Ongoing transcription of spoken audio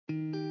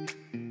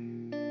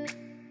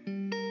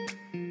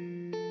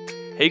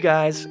Hey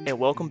guys, and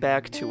welcome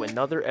back to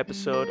another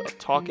episode of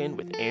Talking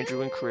with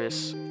Andrew and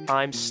Chris.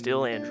 I'm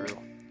still Andrew.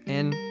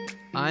 And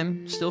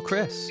I'm still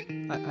Chris,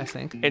 I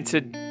think.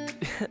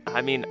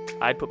 And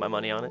I'd put my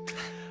money on it.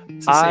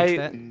 It's a safe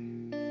bet.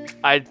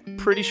 I'm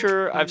pretty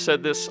sure I've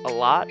said this a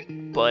lot,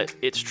 but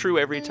it's true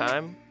every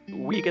time.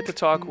 We get to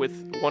talk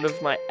with one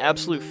of my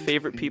absolute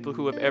favorite people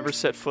who have ever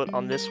set foot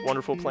on this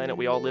wonderful planet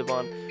we all live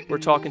on. We're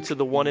talking to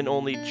the one and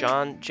only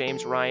John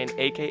James Ryan,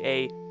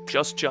 aka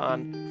Just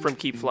John from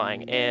Keep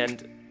Flying.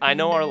 And I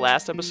know our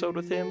last episode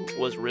with him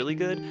was really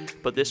good,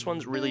 but this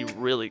one's really,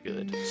 really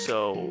good.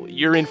 So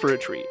you're in for a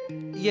treat.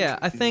 Yeah,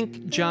 I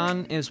think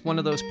John is one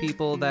of those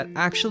people that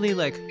actually,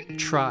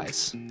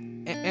 tries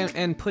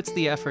and puts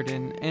the effort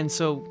in. And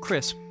so,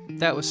 Chris,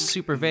 that was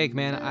super vague,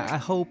 man. I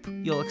hope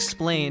you'll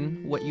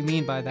explain what you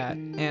mean by that.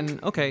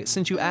 And, okay,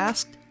 since you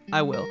asked,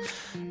 I will.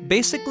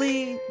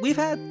 Basically, we've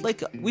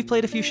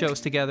played a few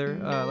shows together,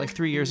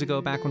 3 years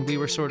ago, back when we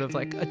were sort of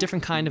like a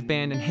different kind of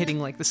band and hitting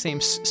like the same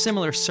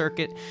similar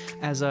circuit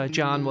as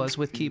John was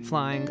with Keep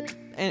Flying.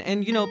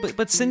 And you know,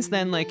 but since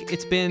then,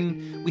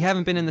 we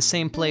haven't been in the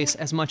same place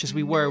as much as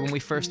we were when we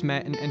first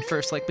met and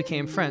first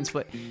became friends.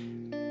 But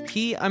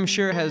he, I'm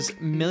sure, has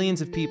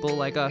millions of people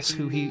like us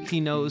who he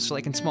knows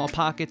in small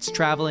pockets,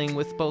 traveling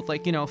with both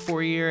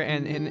 4-year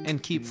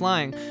and Keep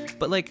Flying.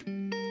 But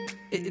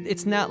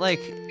it's not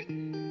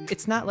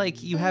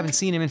like you haven't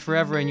seen him in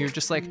forever and you're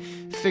just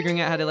figuring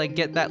out how to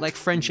get that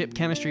friendship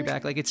chemistry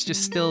back. It's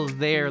just still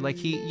there.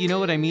 You know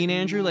what I mean,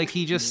 Andrew?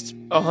 He just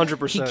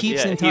 100%. He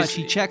keeps in touch.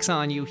 He checks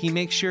on you. He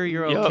makes sure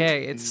you're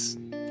okay.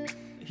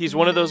 He's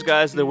one of those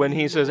guys that when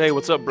he says, "Hey,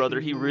 what's up, brother?"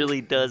 he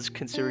really does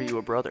consider you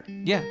a brother.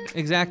 Yeah,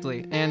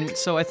 exactly. And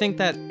so I think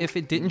that if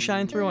it didn't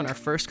shine through on our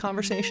first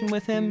conversation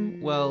with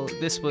him, well,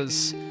 this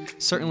was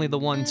certainly the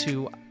one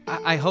to,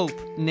 I hope,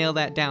 nail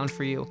that down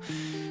for you.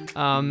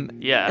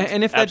 Yeah,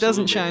 and if that absolutely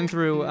doesn't shine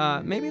through,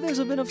 maybe there's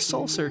a bit of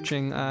soul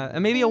searching,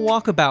 and maybe a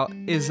walkabout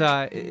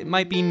it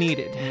might be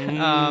needed.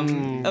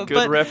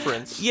 Good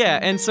reference. Yeah,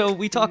 and so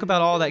we talk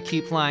about all that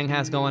Keep Flying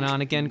has going on.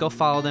 Again, go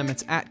follow them.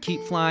 It's at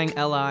Keep Flying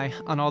LI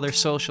on all their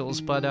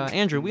socials. But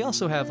Andrew, we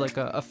also have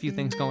a few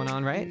things going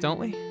on, right? Don't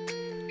we?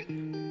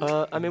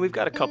 We've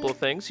got a couple of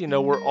things.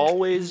 We're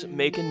always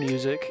making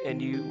music,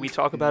 and we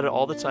talk about it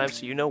all the time,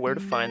 so you know where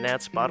to find that,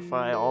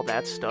 Spotify, all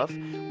that stuff.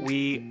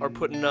 We are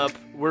putting up,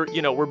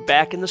 we're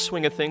back in the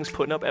swing of things,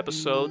 putting up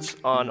episodes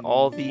on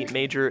all the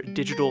major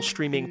digital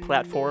streaming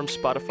platforms,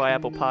 Spotify,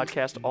 Apple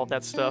Podcast, all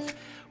that stuff.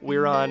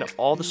 We're on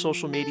all the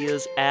social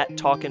medias at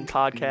Talkin'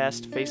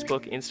 Podcast,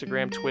 Facebook,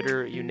 Instagram,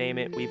 Twitter, you name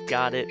it, we've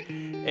got it.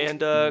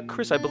 And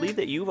Chris, I believe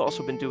that you've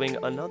also been doing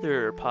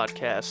another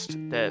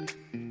podcast that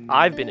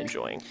I've been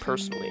enjoying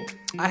personally.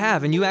 I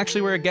have, and you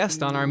actually were a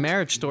guest on our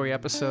Marriage Story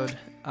episode.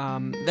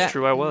 That's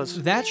true, I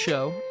was. That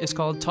show is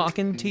called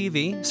Talkin'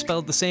 TV,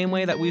 spelled the same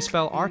way that we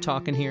spell our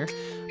talkin' here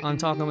on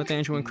Talking with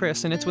Andrew and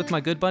Chris, and it's with my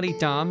good buddy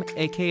Dom,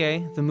 aka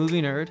The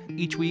Movie Nerd.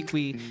 Each week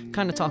we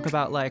kind of talk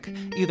about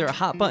either a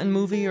hot button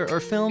movie or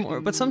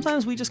film, but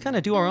sometimes we just kind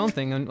of do our own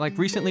thing. And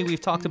recently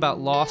we've talked about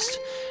Lost.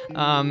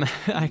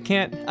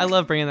 I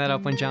love bringing that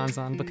up when John's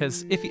on,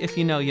 because if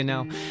you know, you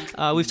know.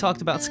 We've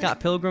talked about Scott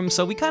Pilgrim,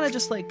 so we kind of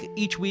just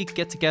each week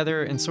get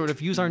together and sort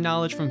of use our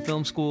knowledge from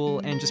film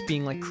school and just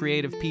being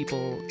creative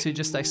people to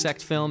just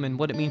dissect film and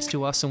what it means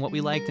to us and what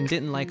we liked and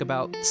didn't like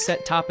about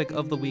set topic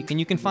of the week. And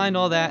you can find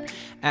all that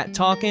at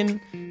Talkin'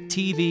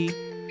 TV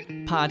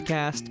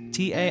Podcast,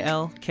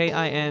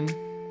 TALKIN,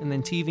 and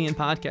then TV and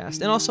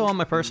podcast. And also on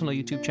my personal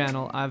YouTube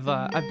channel, I've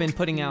been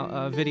putting out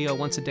a video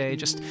once a day,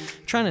 just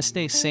trying to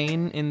stay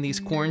sane in these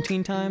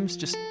quarantine times,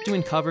 just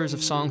doing covers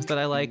of songs that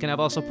I like. And I've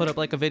also put up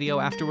a video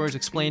afterwards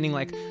explaining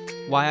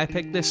why I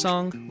picked this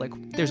song.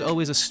 There's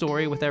always a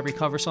story with every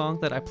cover song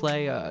that I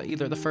play,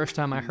 either the first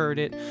time I heard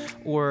it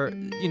or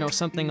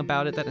something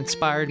about it that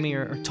inspired me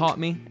or taught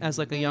me as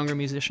a younger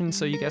musician.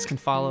 So you guys can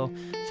follow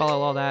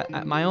all that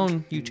at my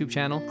own YouTube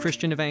channel,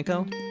 Christian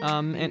Ivanko.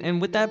 And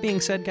with that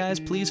being said, guys,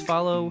 please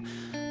follow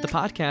the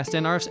podcast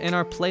and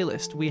our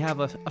playlist. We have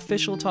a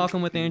official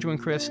Talking with Andrew and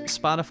Chris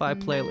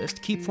Spotify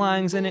playlist. Keep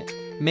Flying's in it,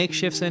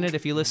 Makeshift's in it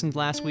if you listened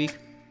last week,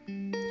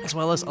 as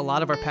well as a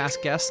lot of our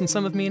past guests and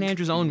some of me and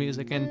Andrew's own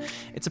music. And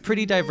it's a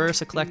pretty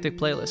diverse, eclectic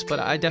playlist, but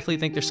I definitely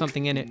think there's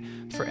something in it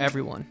for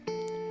everyone.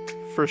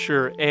 For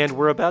sure, and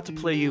we're about to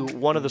play you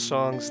one of the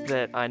songs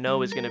that I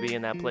know is going to be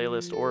in that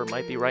playlist, or it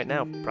might be right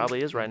now,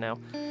 probably is right now.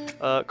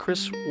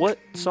 Chris, what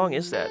song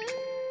is that?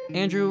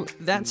 Andrew,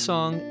 that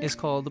song is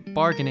called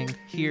Bargaining,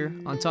 here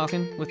on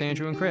Talking with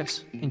Andrew and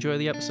Chris. Enjoy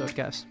the episode,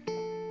 guys.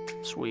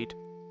 Sweet.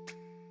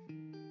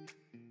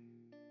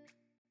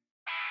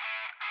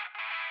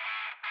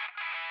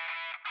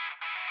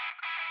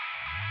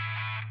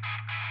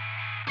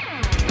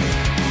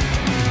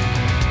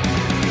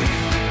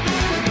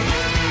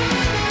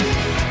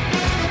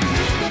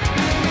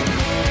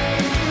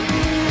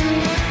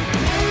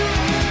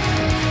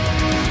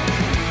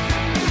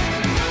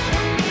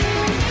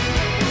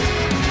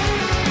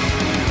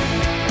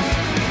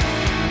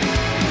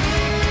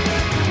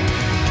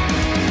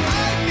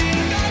 I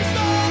think I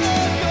saw the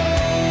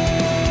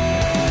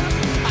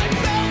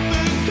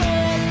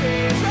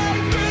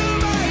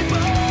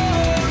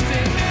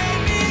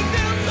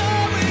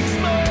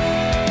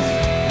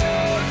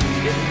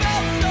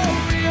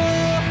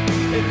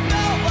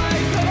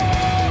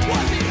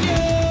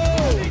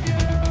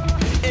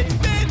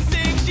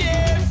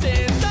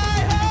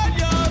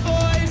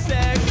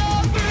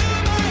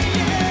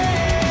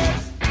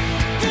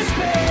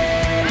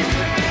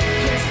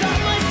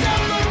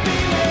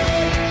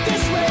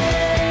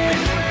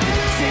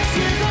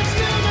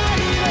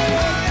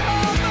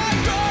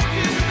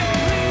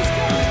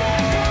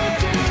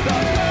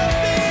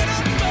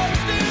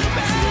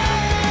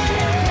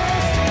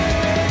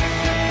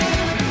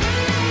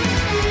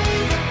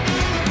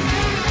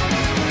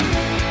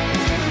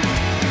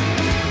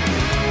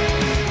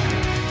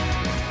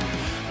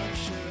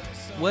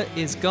What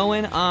is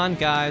going on,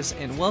 guys?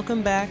 And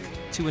welcome back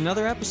to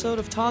another episode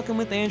of Talking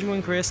with Andrew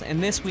and Chris.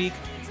 And this week,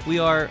 we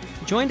are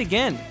joined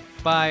again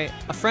by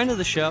a friend of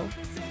the show,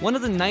 one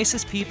of the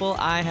nicest people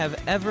I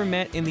have ever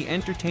met in the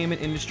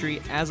entertainment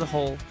industry as a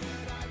whole,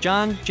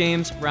 John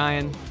James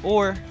Ryan,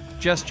 or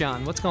just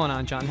John. What's going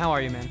on, John? How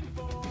are you, man?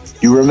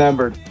 You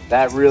remembered.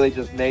 That really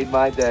just made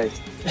my day.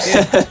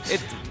 Yeah,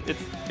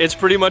 It's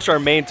pretty much our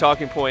main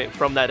talking point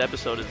from that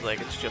episode is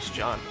like, it's just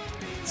John.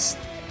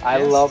 I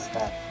love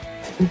that.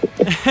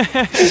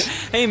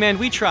 Hey, man,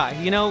 we try.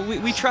 You know,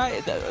 we try.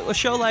 A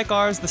show like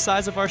ours, the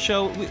size of our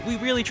show, we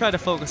really try to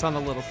focus on the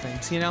little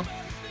things, you know?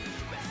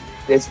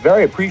 It's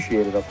very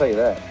appreciated, I'll tell you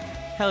that.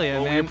 Hell yeah,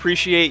 Well, man. we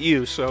appreciate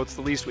you, so it's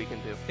the least we can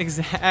do.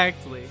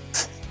 Exactly.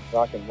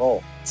 Rock and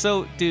roll.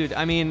 So, dude,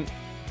 I mean,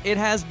 it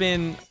has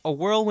been a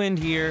whirlwind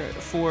year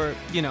for,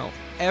 you know,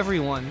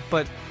 everyone,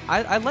 but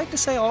I'd like to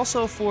say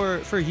also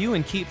for you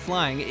and Keep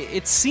Flying.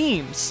 It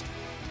seems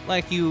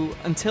like you,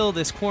 until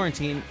this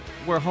quarantine,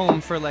 were home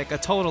for like a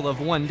total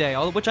of 1 day,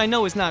 which I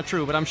know is not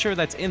true, but I'm sure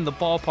that's in the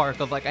ballpark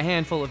of like a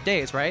handful of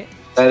days, right?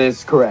 That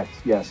is correct,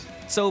 yes.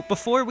 So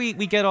before we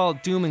get all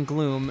doom and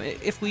gloom,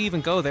 if we even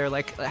go there,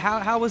 like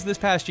how was this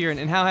past year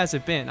and how has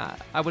it been?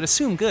 I would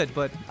assume good,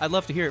 but I'd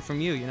love to hear it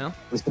from you, you know?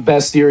 It's the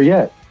best year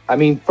yet. I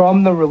mean,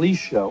 from the release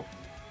show,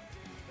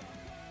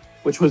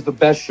 which was the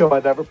best show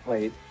I've ever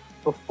played,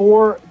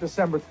 before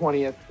December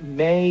 20th,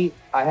 May,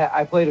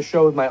 I played a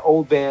show with my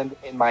old band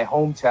in my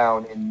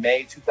hometown in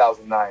May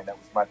 2009. That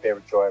was my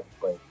favorite show I ever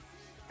played.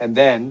 And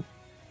then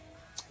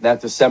that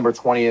December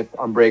 20th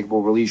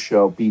Unbreakable release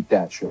show beat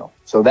that show.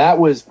 So that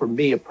was, for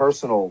me, a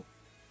personal,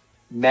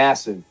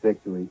 massive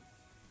victory.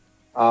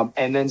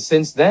 And then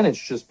since then,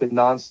 it's just been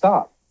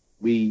nonstop.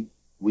 We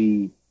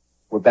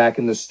were back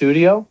in the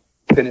studio,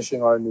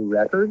 finishing our new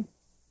record,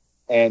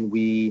 and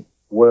we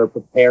were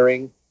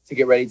preparing to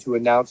get ready to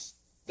announce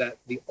that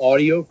the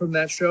audio from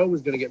that show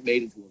was going to get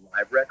made into a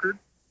live record.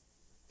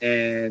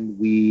 And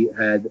we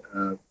had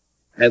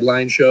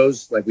headline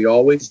shows like we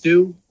always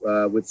do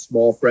with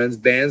small friends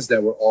bands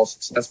that were all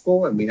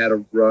successful. And we had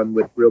a run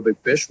with Real Big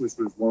Fish, which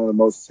was one of the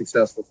most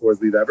successful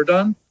tours we've ever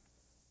done.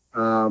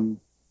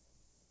 And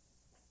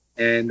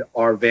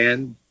our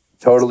van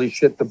totally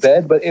shit the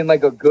bed, but in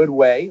like a good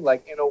way,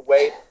 like in a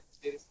way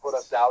that didn't put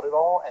us out at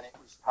all. And it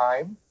was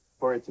time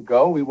for it to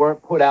go. We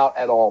weren't put out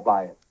at all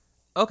by it.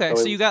 Okay,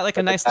 so you got like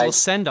a nice little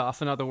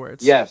send-off, in other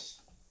words. Yes.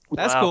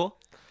 That's Wow. cool.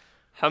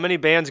 How many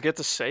bands get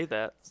to say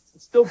that?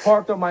 It's still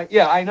parked on my,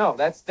 yeah, I know.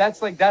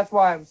 That's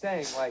why I'm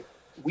saying, like,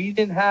 we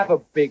didn't have a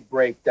big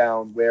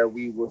breakdown where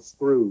we were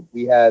screwed.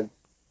 We had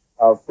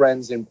our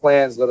friends in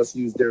plans let us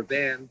use their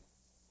van.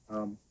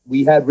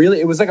 We had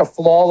it was like a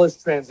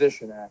flawless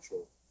transition,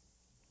 actually.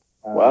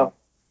 Wow.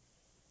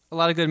 A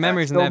lot of good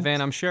memories in that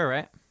van, I'm sure,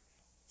 right?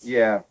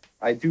 Yeah,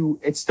 I do.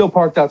 It's still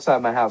parked outside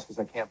my house because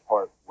I can't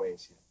part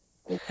ways yet.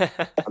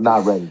 I'm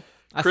not ready.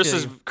 I feel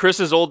you.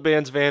 Chris's old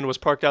band's van was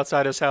parked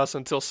outside his house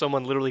until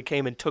someone literally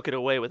came and took it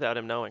away without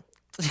him knowing.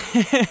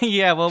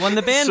 Yeah, well, when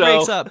the band So-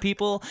 breaks up,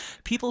 people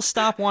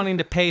stop wanting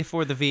to pay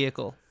for the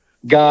vehicle.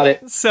 Got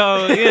it.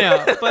 So, you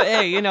know, but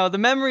hey, you know, the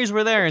memories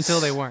were there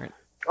until they weren't.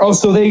 Oh,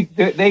 so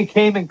they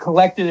came and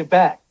collected it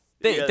back.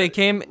 They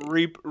came.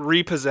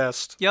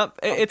 Repossessed. Yep,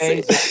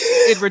 Amazing.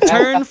 it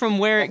returned from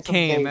where it That's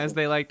came, amazing. as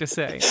they like to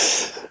say.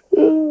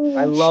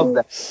 I love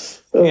that.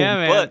 Yeah,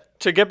 man. But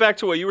to get back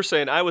to what you were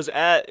saying, I was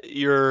at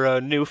your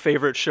new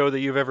favorite show that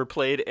you've ever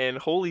played, and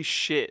holy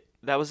shit,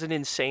 that was an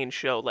insane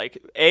show. Like,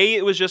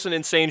 it was just an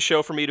insane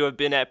show for me to have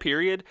been at,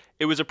 period.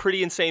 It was a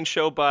pretty insane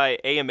show by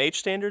AMH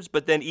standards,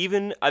 but then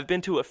even I've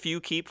been to a few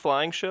Keep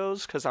Flying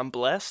shows because I'm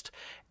blessed,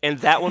 and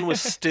that one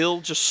was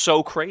still just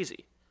so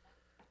crazy.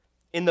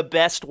 In the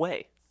best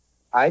way.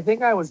 I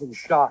think I was in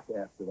shock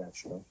after that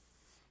show.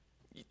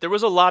 There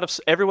was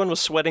everyone was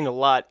sweating a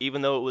lot,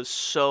 even though it was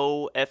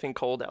so effing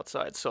cold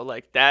outside. So,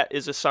 like, that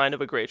is a sign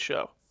of a great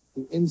show.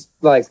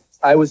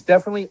 I was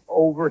definitely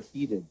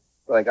overheated.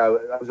 Like, I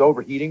was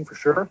overheating for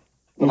sure.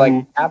 But,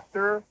 like,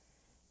 after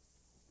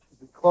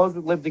the Clothes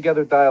That Live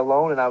Together Die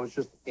Alone, and I was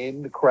just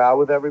in the crowd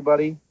with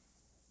everybody,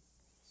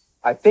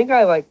 I think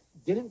I, like,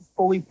 didn't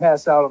fully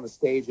pass out on the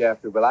stage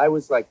after, but I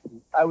was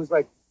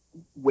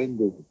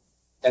winded.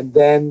 And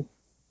then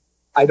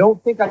I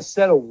don't think I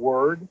said a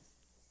word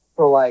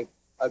for, like,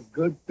 a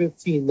good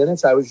 15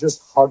 minutes. I was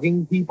just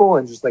hugging people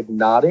and just, like,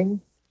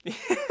 nodding.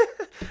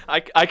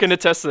 I can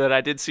attest to that.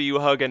 I did see you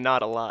hug and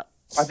nod a lot.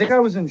 I think I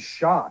was in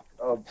shock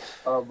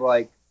of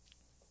like,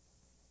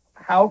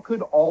 how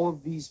could all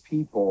of these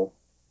people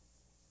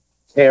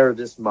care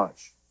this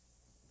much?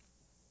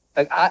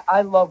 Like,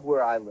 I love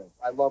where I live.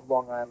 I love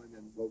Long Island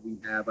and what we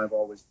have. I've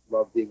always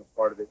loved being a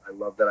part of it. I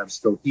love that I'm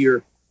still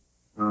here.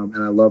 And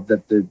I love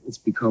that it's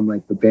become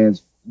like the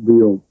band's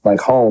real, like,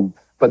 home.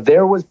 But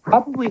there was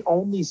probably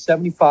only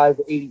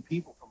 75, 80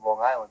 people from Long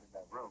Island in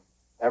that room.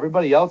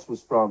 Everybody else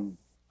was from...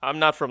 I'm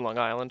not from Long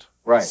Island.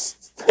 Right.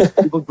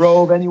 People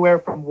drove anywhere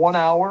from 1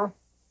 hour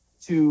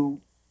to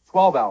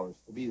 12 hours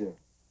to be there.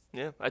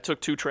 Yeah, I took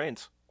 2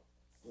 trains.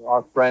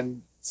 Our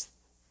friend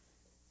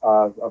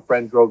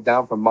drove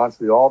down from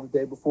Montreal the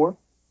day before.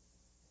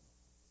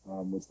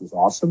 which was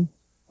awesome.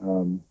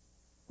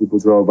 People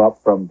drove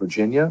up from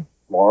Virginia,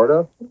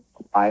 Florida,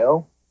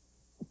 Ohio.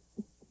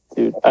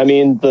 Dude, I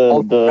mean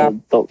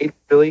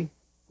Really,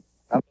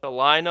 The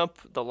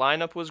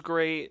lineup was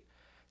great.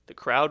 The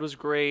crowd was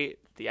great.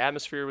 The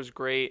atmosphere was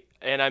great.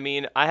 And I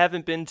mean, I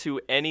haven't been to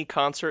any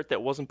concert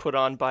that wasn't put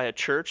on by a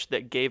church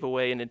that gave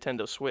away a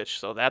Nintendo Switch,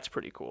 so that's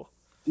pretty cool.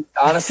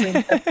 honestly,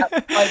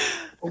 like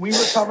when we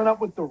were coming up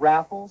with the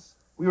raffles,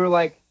 we were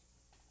like,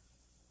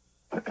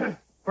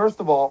 first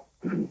of all,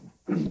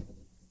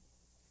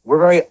 we're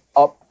very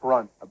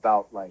upfront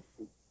about like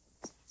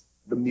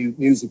the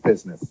music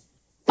business.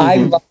 I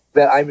love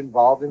that I'm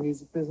involved in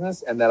music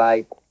business and that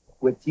I,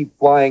 with Keep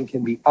Flying,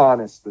 can be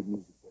honest with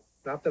music business.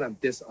 Not that I'm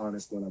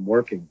dishonest when I'm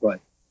working, but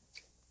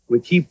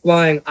with Keep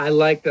Flying, I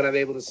like that I'm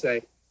able to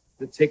say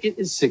the ticket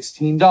is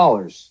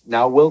 $16.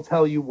 Now we'll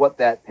tell you what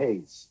that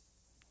pays.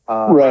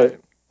 right.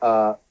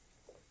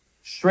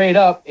 Straight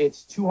up,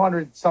 it's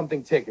 200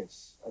 something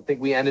tickets. I think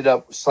we ended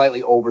up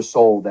slightly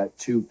oversold at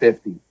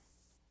 250.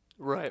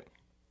 Right.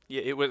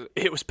 Yeah,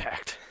 it was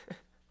packed.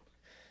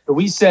 So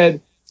we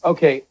said,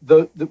 okay,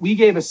 we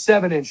gave a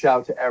 7-inch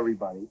out to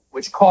everybody,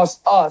 which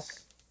cost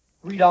us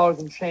 $3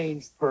 and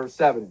change per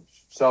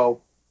 7-inch.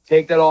 So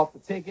take that off the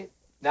ticket.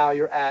 Now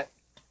you're at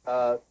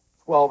 12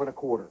 and a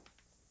quarter.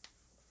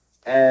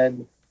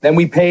 And then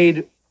we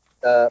paid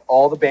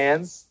all the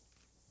bands,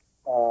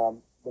 the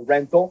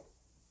rental,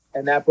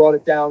 and that brought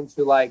it down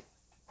to like,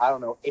 I don't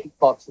know,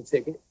 $8 a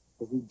ticket.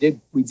 Because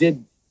we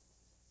did,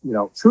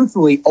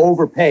 truthfully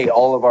overpay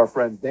all of our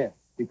friends' bands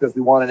because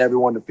we wanted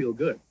everyone to feel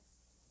good.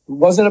 It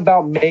wasn't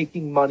about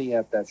making money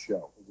at that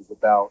show. It was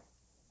about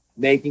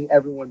making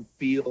everyone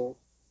feel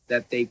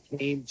that they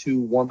came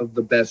to one of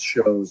the best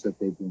shows that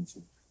they've been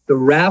to. The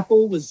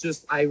raffle was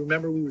just, I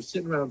remember we were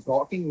sitting around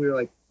talking. We were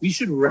like, we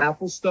should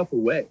raffle stuff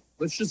away.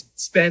 Let's just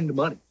spend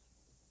money.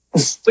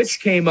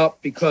 Switch came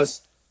up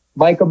because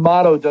Mike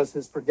Amato does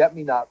his Forget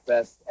Me Not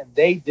Fest, and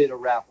they did a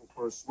raffle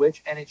for a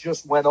Switch, and it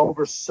just went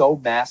over so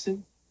massive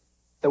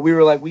that we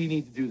were like, we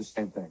need to do the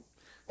same thing.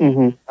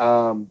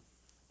 Mm-hmm.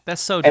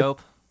 That's so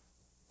dope.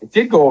 It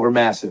did go over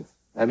massive.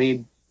 I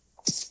mean,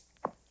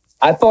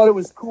 I thought it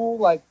was cool.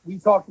 Like, we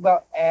talked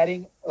about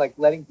adding, like,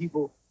 letting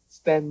people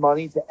spend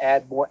money to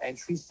add more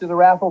entries to the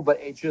raffle, but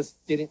it just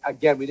didn't,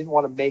 again, we didn't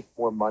want to make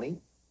more money.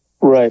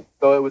 Right.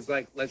 So it was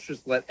like, let's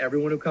just let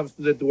everyone who comes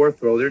to the door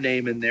throw their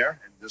name in there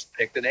and just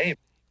pick the name.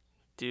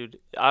 Dude,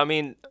 I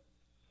mean,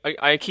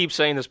 I keep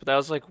saying this, but that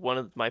was like one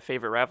of my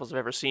favorite raffles I've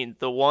ever seen.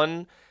 The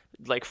one,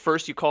 like,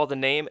 first you call the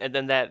name, and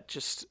then that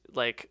just,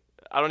 like,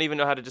 I don't even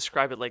know how to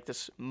describe it, like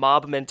this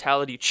mob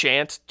mentality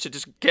chant to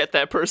just get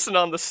that person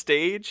on the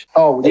stage.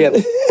 Oh, yeah.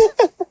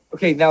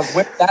 Okay, now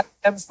where that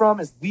stems from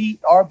is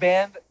our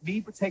band, me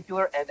in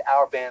particular, and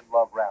our band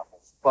love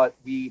raffles. But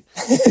we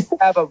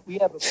have a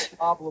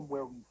problem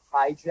where we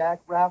hijack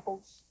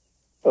raffles.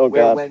 Oh,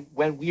 where God.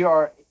 when we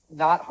are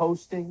not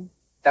hosting,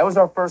 that was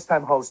our first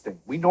time hosting.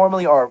 We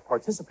normally are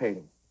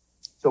participating.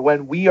 So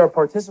when we are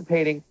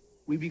participating,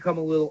 we become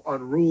a little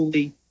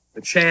unruly. The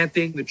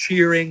chanting, the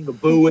cheering, the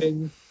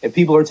booing. If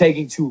people are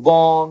taking too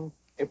long,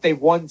 if they've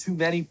won too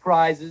many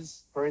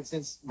prizes, for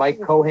instance, Mike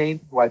Cohane,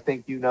 who I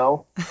think you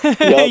know.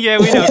 Yeah,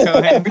 we know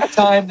Cohen. Every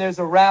time there's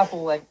a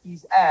raffle that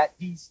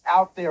he's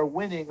out there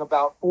winning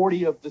about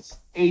 40 of the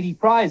 80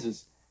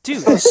 prizes.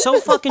 Dude, it's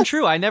so fucking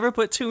true. I never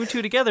put two and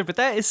two together, but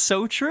that is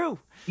so true.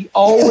 He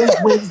always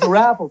wins the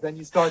raffles, and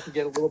you start to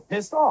get a little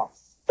pissed off.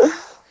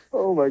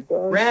 Oh, my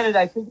God. Granted,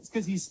 I think it's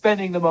because he's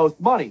spending the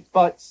most money,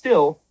 but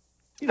still,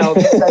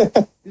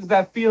 there's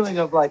that feeling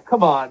of like,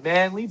 come on,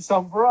 man, leave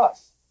some for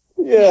us.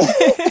 Yeah.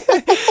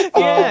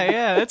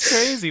 Yeah, that's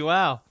crazy.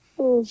 Wow.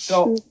 Oh,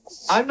 So shit.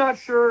 I'm not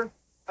sure,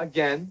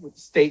 again, with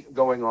the state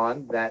going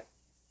on, that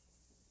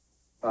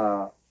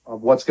of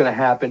what's going to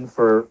happen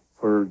for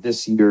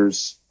this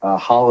year's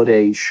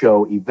holiday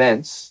show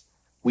events.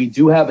 We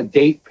do have a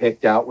date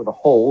picked out with a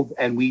hold,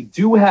 and we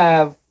do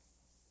have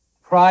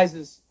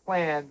prizes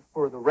planned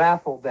for the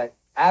raffle that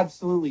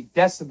absolutely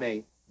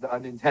decimate a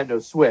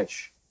Nintendo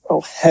Switch.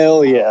 Oh,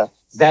 hell yeah.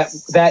 That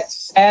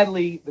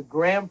sadly, the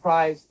grand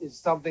prize is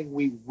something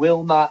we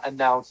will not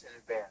announce in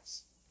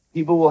advance.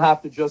 People will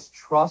have to just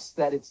trust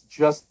that it's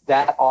just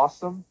that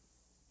awesome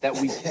that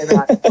we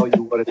cannot tell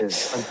you what it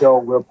is until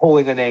we're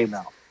pulling a name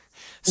out.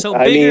 So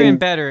I bigger mean- and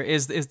better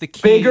is the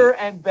key. Bigger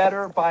and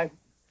better by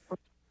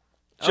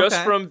Just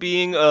Okay. from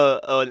being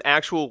an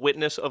actual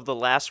witness of the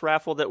last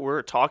raffle that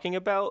we're talking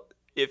about,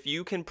 if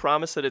you can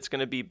promise that it's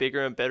going to be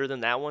bigger and better than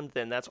that one,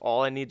 then that's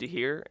all I need to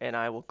hear, and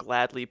I will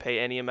gladly pay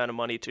any amount of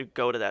money to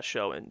go to that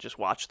show and just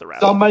watch the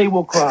raffle. somebody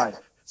will cry.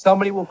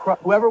 Somebody will cry.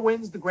 Whoever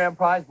wins the grand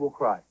prize will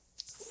cry.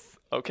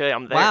 Okay,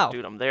 I'm there, Wow.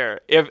 dude. I'm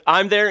there. If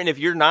I'm there, and if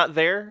you're not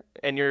there,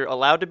 and you're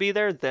allowed to be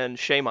there, then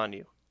shame on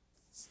you.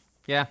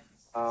 Yeah.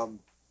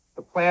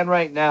 The plan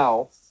right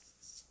now,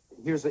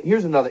 here's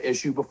another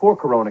issue before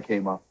Corona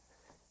came up.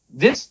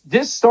 This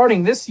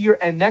starting this year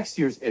and next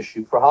year's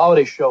issue for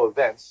holiday show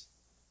events,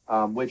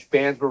 which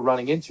bands were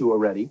running into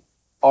already,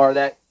 are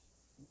that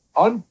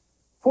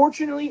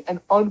unfortunately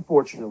and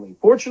unfortunately,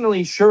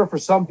 fortunately, sure for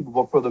some people,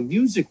 but for the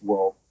music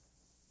world,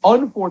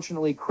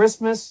 unfortunately,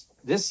 Christmas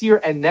this year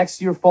and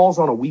next year falls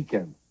on a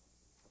weekend.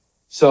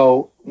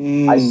 So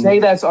I say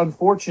that's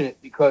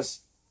unfortunate because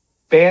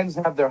bands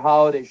have their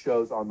holiday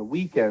shows on the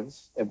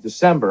weekends of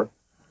December.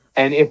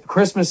 And if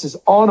Christmas is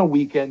on a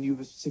weekend,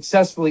 you've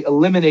successfully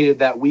eliminated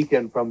that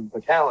weekend from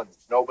the calendars.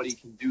 Nobody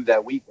can do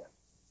that weekend.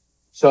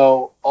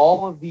 So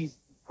all of these,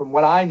 from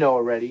what I know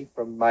already,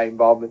 from my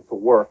involvement for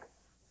work,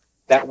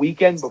 that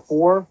weekend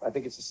before, I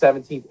think it's the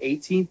 17th,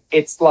 18th,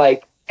 it's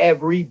like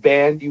every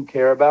band you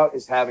care about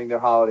is having their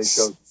holiday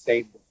shows the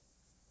same day.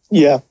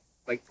 Yeah,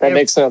 Like that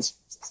makes sense.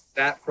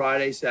 that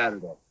Friday,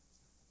 Saturday.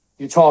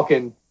 You're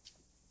talking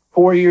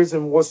 4 years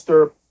in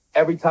Worcester,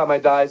 Every Time I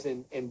Die's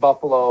in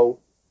Buffalo,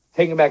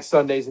 Taking Back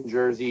Sundays in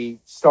Jersey,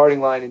 Starting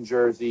Line in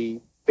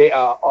Jersey,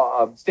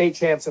 State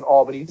Champs in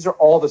Albany. These are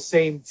all the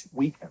same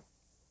weekend.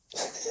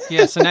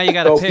 Yeah, so now you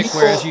got to So pick, people-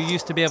 whereas you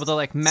used to be able to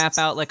like map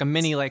out like a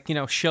mini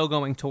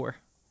show-going tour.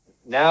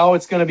 Now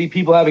it's going to be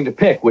people having to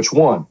pick which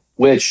one,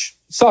 which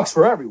sucks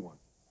for everyone.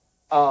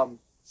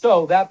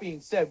 So that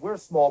being said, we're a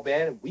small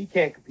band and we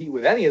can't compete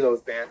with any of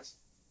those bands.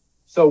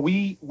 So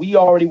we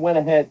already went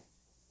ahead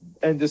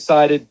and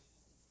decided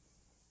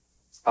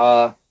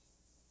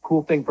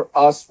cool thing for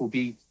us will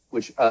be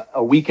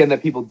a weekend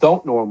that people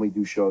don't normally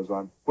do shows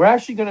on. We're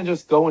actually going to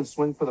just go and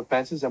swing for the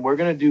fences, and we're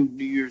going to do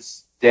New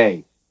Year's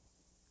Day.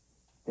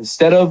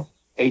 Instead of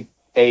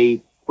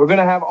we're going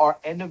to have our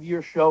end of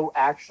year show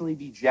actually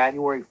be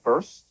January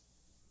 1st,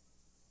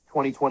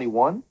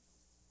 2021,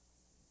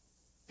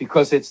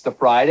 because it's the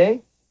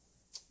Friday,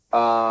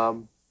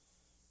 or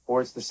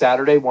it's the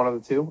Saturday, one of the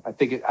two. I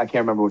can't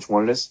remember which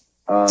one it is.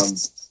 I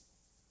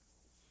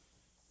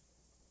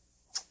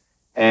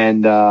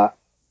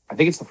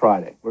think it's the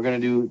Friday. We're going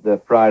to do the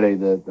Friday,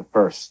 the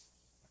first.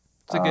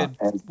 It's a good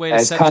and way to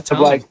it's set kind the of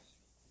tone. like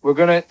we're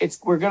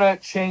gonna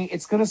change.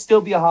 It's gonna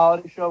still be a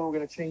holiday show. We're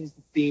gonna change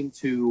the theme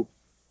to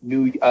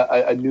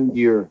a New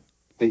Year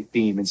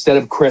theme instead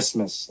of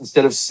Christmas,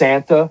 instead of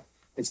Santa.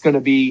 It's gonna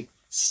be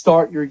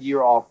start your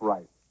year off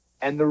right.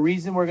 And the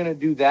reason we're gonna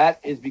do that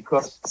is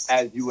because,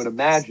 as you would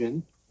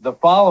imagine, the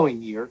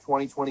following year,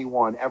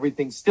 2021,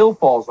 everything still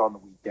falls on the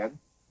weekend,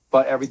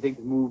 but everything's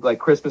moved. Like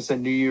Christmas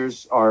and New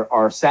Year's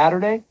are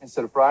Saturday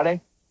instead of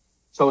Friday.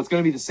 So it's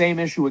gonna be the same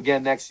issue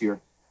again next year.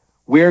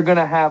 We're going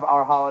to have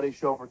our holiday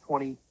show for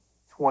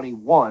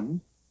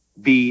 2021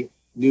 be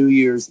New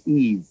Year's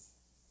Eve.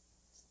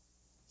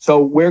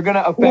 So we're going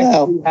to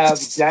effectively have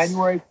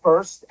January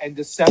 1st and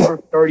December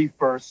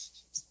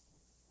 31st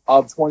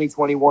of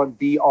 2021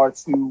 be our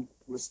two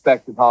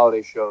respective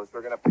holiday shows.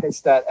 We're going to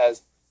pitch that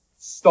as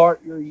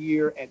start your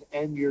year and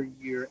end your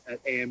year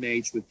at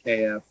AMH with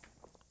KF.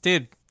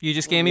 Dude, you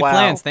just gave me Wow.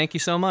 plans. Thank you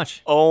so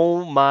much.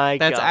 Oh my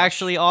god. That's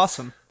actually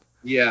awesome.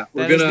 Yeah,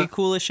 That is the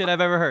coolest shit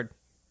I've ever heard.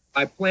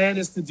 My plan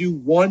is to do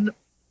one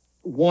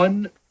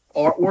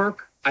artwork.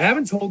 I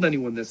haven't told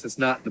anyone this. It's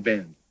not in the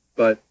band,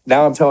 but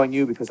now I'm telling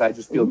you because I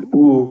just feel good.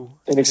 Ooh,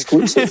 an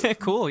exclusive.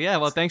 Cool. Yeah.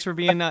 Well, thanks for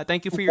being.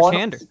 Thank you for your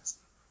candor.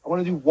 I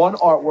want to do one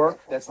artwork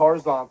that's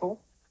horizontal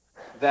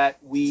that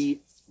we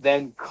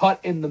then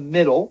cut in the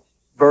middle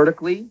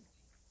vertically,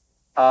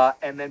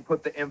 and then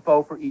put the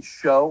info for each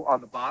show on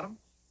the bottom.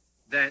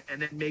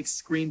 And then make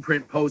screen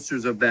print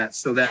posters of that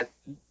so that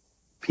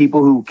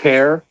people who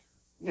care,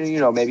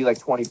 maybe like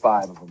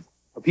 25 of them,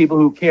 but people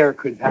who care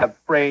could have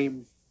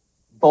framed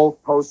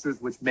both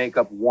posters which make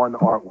up one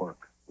artwork.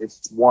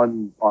 It's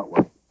one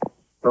artwork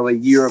for the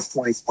year of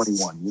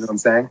 2021. You know what I'm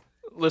saying?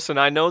 Listen,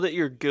 I know that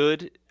you're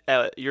good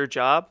at your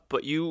job,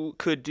 but you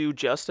could do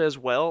just as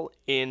well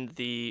in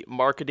the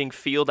marketing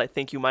field. I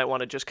think you might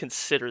want to just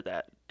consider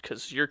that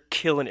because you're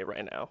killing it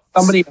right now.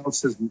 Somebody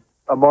else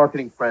a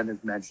marketing friend has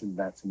mentioned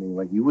that to me.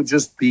 Like, you would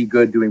just be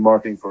good doing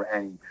marketing for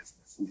any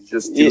business. You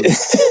just do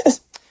it.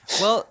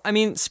 Well, I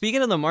mean,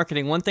 speaking of the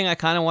marketing, one thing I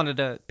kind of wanted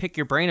to pick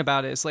your brain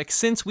about is, like,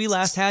 since we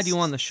last had you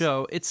on the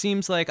show, it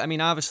seems like, I mean,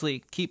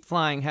 obviously, Keep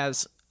Flying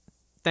has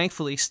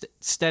thankfully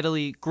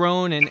steadily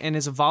grown and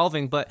is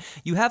evolving, but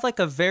you have, like,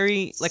 a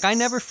very, like, I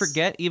never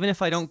forget, even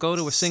if I don't go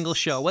to a single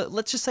show.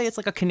 Let's just say it's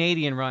like a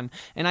Canadian run,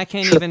 and I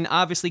can't even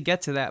obviously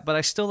get to that, but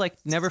I still, like,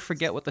 never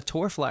forget what the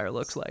tour flyer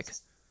looks like.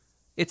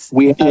 It's,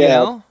 We have, you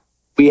know?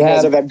 we You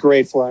guys have have had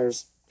great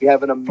flyers. We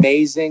have an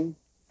amazing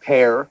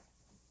pair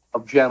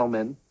of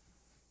gentlemen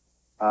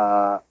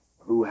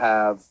who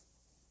have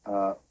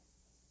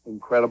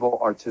incredible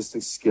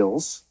artistic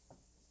skills.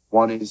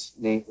 His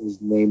name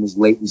is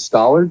Leighton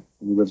Stollard,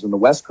 and he lives on the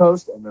West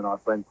Coast, and then our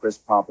friend Chris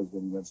Poppins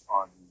lives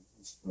on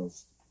the East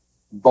Coast.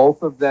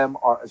 Both of them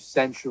are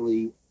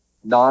essentially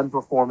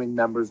non-performing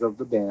members of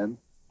the band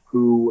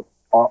who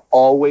are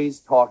always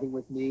talking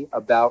with me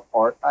about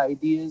art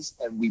ideas,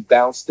 and we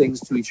bounce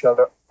things to each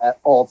other at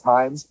all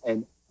times.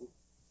 And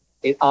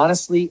it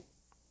honestly,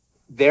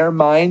 their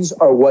minds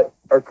are what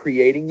are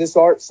creating this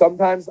art.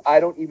 Sometimes I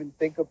don't even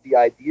think of the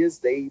ideas.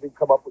 They even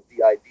come up with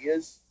the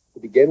ideas to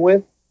begin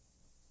with.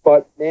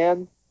 But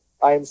man,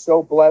 I am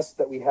so blessed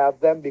that we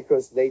have them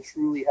because they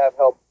truly have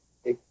helped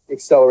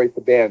accelerate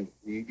the band.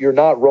 You're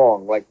not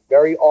wrong. Like,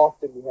 very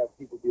often we have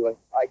people be like,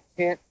 I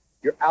can't,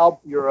 your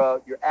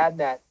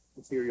AdNat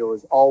material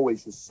is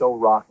always just so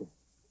rocking.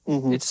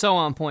 Mhm. It's so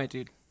on point,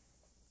 dude.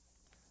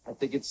 I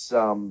think it's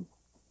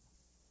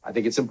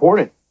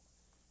important.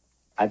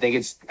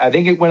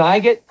 When I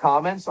get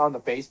comments on the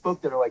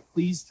Facebook that are like,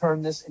 please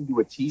turn this into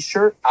a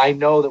t-shirt, I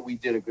know that we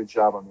did a good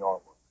job on the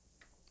artwork.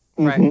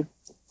 Right. Mhm.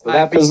 So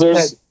that being 'Cause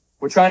there's- said,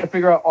 we're trying to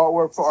figure out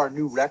artwork for our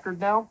new record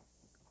now,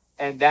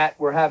 and that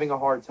we're having a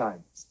hard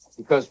time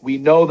because we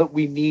know that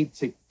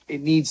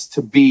it needs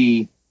to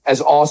be as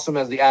awesome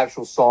as the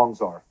actual songs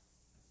are.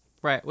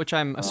 Right, which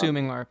I'm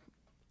assuming are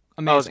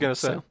amazing. I was gonna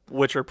say, so.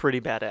 which are pretty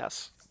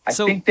badass. I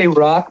So- think they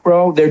rock,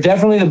 bro. They're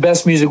definitely the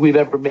best music we've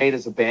ever made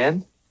as a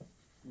band.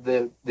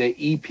 The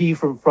EP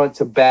from front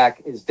to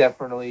back is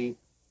definitely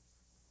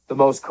the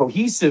most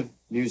cohesive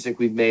music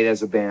we've made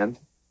as a band.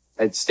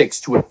 It sticks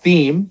to a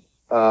theme,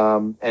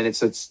 and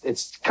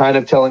it's kind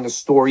of telling a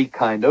story,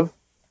 kind of.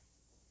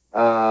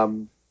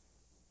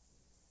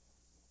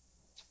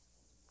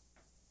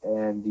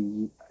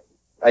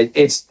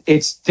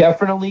 It's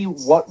definitely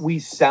what we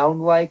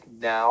sound like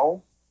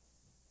now.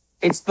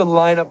 It's the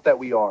lineup that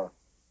we are.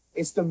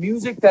 It's the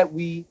music that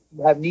we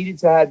have needed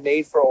to have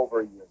made for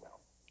over a year now.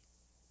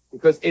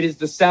 Because it is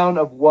the sound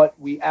of what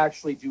we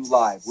actually do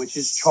live, which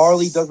is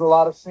Charlie does a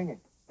lot of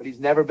singing, but he's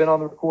never been on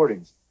the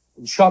recordings.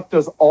 And Chuck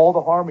does all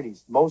the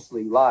harmonies,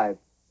 mostly live,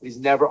 but he's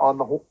never on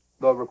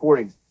the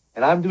recordings.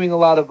 And I'm doing a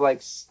lot of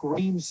like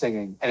scream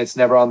singing, and it's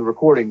never on the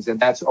recordings, and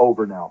that's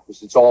over now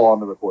because it's all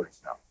on the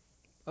recordings now.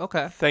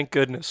 Okay. Thank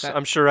goodness.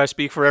 I'm sure I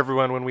speak for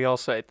everyone when we all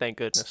say thank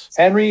goodness.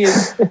 Henry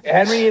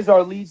is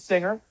our lead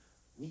singer.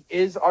 He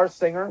is our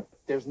singer.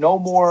 There's no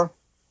more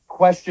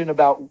question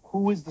about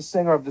who is the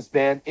singer of this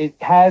band. It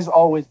has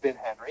always been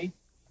Henry,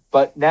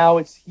 but now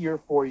it's here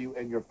for you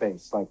in your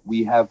face. Like,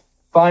 we have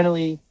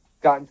finally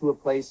gotten to a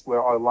place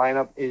where our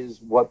lineup is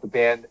what the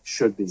band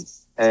should be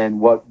and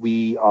what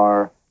we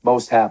are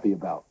most happy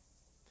about.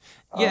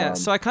 Yeah,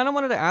 so I kind of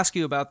wanted to ask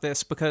you about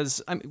this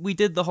because we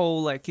did the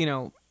whole, like, you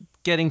know,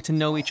 getting to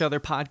know each other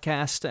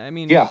podcast. I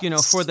mean, Yeah. you know,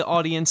 for the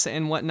audience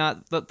and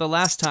whatnot the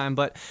last time.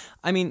 But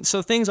I mean,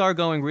 so things are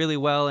going really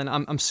well, and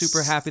I'm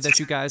super happy that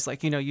you guys,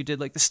 like, you know, you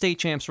did like the State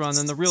Champs run,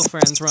 then the Real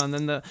Friends run,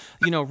 then the,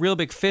 you know, Real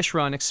Big Fish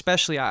run.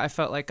 Especially, I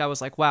felt like I was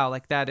like, wow,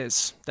 like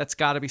that's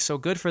got to be so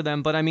good for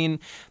them. But I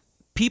mean,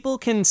 people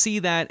can see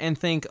that and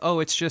think, oh,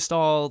 it's just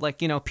all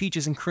like, you know,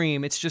 peaches and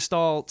cream. It's just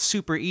all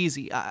super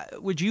easy.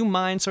 Would you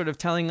mind sort of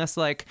telling us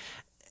like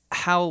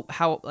how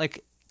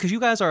like, because you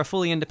guys are a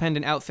fully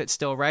independent outfit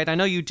still, right? I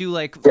know you do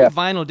like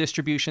vinyl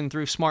distribution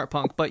through Smart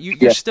Punk, but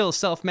you're still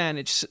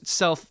self-managed,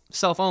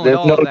 self-owned,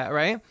 all of that,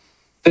 right?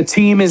 The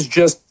team is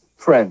just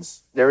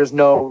friends. There is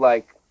no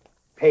like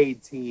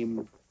paid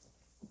team.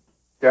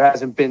 There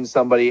hasn't been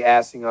somebody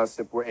asking us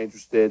if we're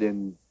interested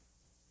in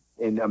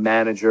a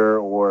manager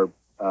or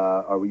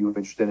are you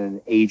interested in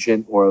an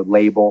agent or a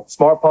label.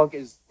 Smart Punk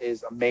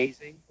is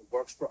amazing. It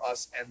works for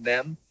us and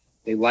them.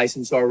 They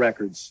license our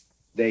records.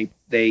 They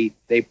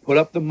put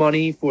up the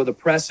money for the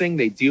pressing.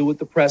 They deal with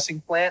the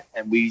pressing plant,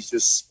 and we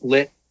just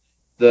split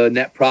the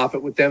net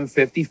profit with them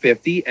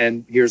 50-50.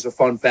 And here's a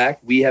fun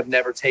fact. We have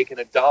never taken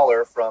a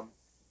dollar from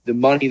the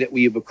money that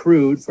we have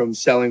accrued from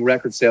selling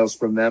record sales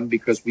from them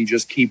because we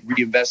just keep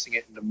reinvesting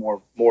it into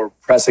more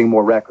pressing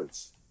more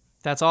records.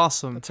 That's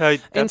awesome.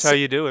 That's how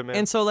you do it, man.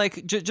 And so,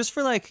 like, just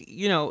for, like,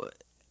 you know,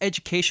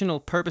 educational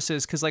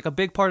purposes, because, like, a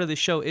big part of the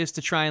show is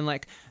to try and,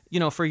 like, you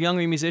know, for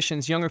younger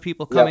musicians, younger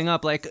people coming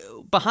up, like,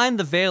 behind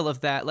the veil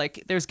of that,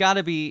 like, there's got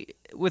to be,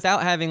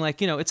 without having,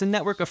 like, you know, it's a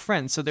network of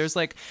friends. So there's,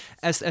 like,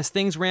 as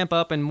things ramp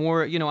up and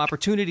more, you know,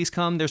 opportunities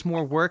come, there's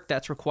more work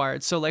that's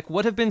required. So, like,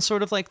 what have been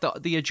sort of, like,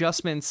 the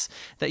adjustments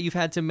that you've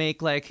had to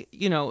make, like,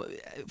 you know,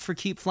 for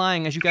Keep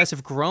Flying as you guys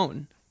have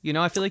grown? You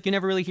know, I feel like you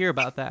never really hear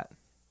about that.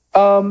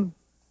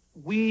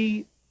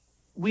 We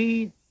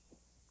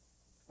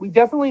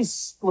definitely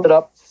split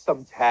up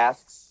some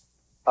tasks.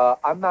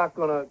 I'm not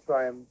gonna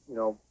try and, you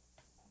know,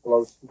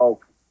 blow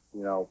smoke,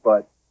 you know,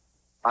 but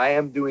I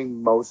am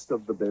doing most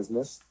of the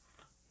business.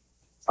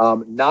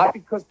 Not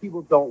because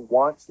people don't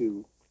want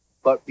to,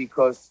 but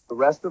because the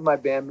rest of my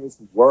bandmates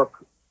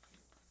work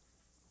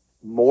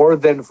more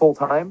than full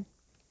time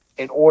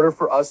in order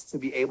for us to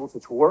be able to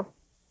tour.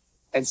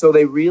 And so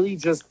they really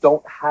just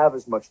don't have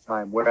as much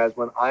time. Whereas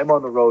when I'm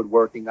on the road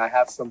working, I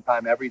have some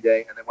time every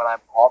day. And then when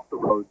I'm off the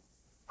road,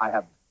 I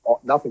have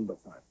nothing but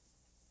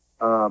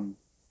time.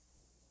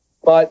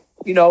 But,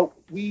 you know,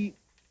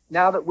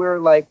 now that we're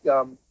like,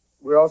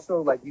 we're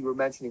also, like you were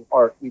mentioning,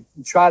 art. We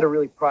try to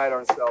really pride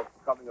ourselves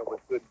in coming up with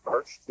good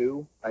merch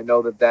too. I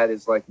know that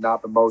is like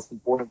not the most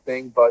important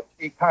thing, but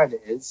it kind of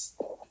is.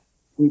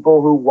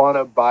 People who want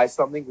to buy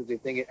something because they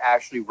think it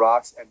actually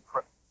rocks, and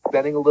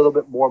spending a little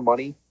bit more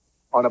money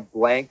on a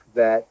blank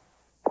that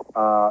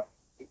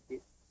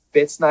it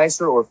fits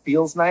nicer or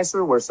feels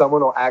nicer, where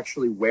someone will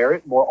actually wear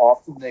it more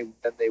often than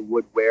they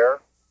would wear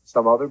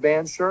some other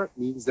band's shirt,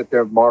 means that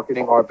they're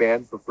marketing our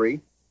band for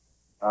free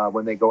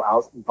when they go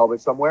out in public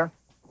somewhere,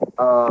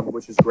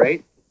 which is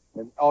great.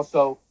 And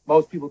also,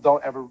 most people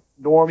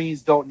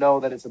normies don't know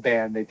that it's a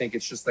band. They think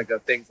it's just like a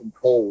thing from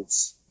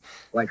Kohl's,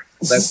 Like,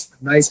 that's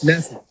a nice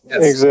message.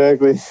 Yes.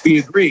 Exactly. We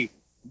agree.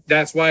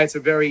 That's why it's a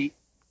very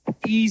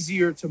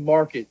easier to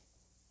market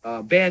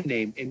band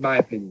name, in my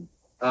opinion.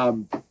 I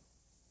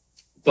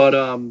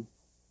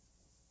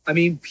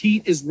mean,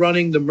 Pete is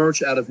running the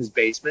merch out of his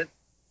basement.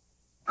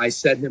 I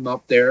set him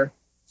up there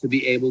to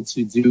be able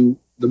to do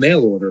the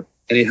mail order,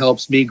 and it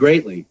helps me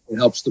greatly. It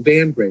helps the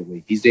band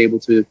greatly. He's able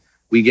to,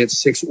 we get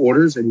 6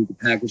 orders, and he can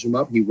package them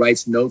up. He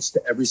writes notes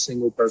to every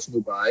single person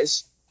who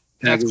buys,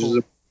 packages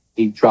them.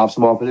 He drops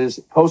them off at his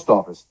post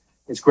office.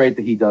 It's great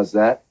that he does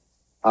that.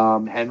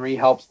 Henry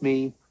helps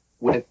me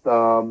with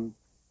some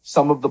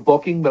of the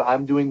booking, but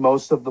I'm doing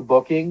most of the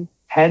booking.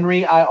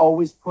 Henry, I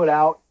always put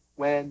out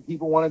when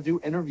people want to do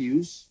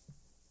interviews.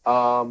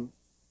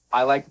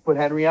 I like to put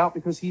Henry out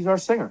because he's our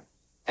singer.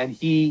 And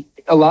a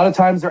lot of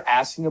times they're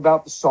asking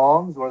about the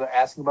songs or they're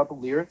asking about the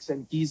lyrics,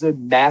 and he's a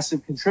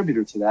massive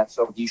contributor to that,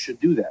 so he should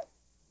do that.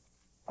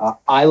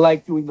 I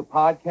like doing the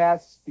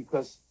podcasts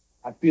because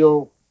I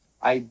feel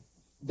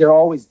they're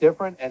always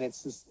different, and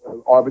it's just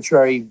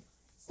arbitrary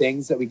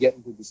things that we get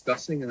into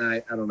discussing, and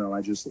I don't know, I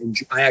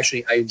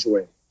enjoy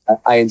it.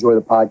 I enjoy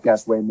the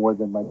podcast way more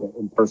than like an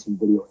in-person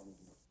video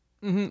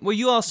interview. Mm-hmm. Well,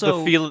 you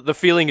also the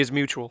feeling is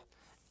mutual.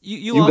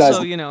 You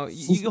also,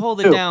 you hold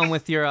it down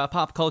with your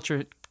pop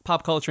culture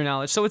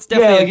knowledge, so it's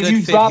definitely a good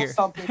you fit drop here.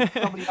 Something,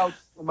 somebody else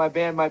in my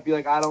band might be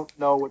like, I don't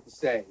know what to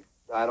say.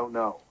 I don't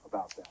know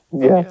about that.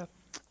 Yeah.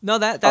 No,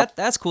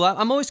 that's cool.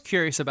 I'm always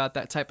curious about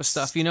that type of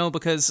stuff,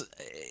 because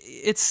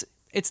it's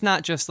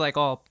not just like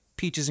all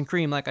peaches and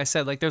cream. Like I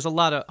said, like there's a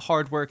lot of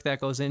hard work that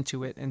goes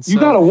into it, and so you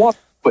gotta want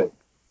to do it.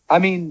 I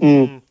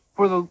mean,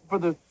 for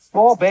the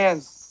small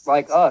bands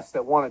like us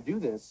that want to do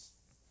this,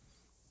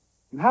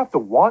 you have to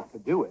want to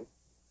do it.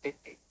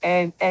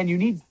 And you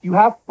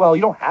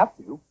don't have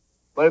to,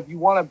 but if you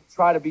want to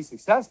try to be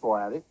successful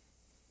at it,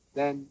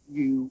 then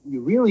you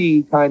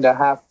really kind of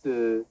have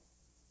to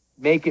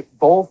make it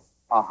both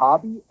a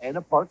hobby and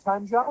a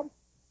part-time job.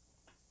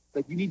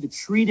 Like you need to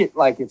treat it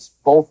like it's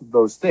both of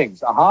those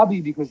things. A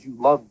hobby because you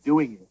love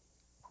doing it,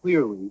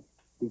 clearly,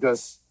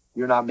 because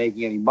you're not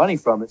making any money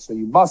from it, so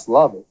you must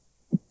love it.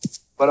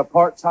 But a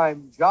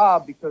part-time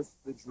job because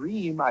the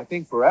dream, I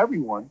think, for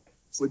everyone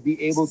would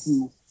be able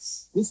to.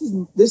 This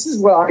is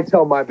what I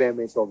tell my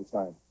bandmates all the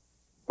time.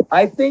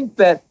 I think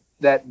that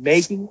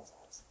making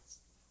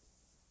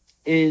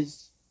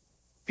is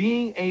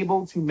being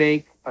able to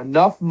make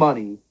enough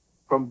money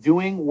from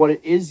doing what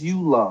it is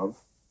you love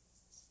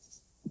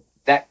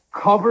that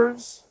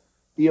covers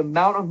the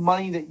amount of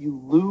money that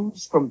you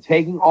lose from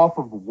taking off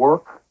of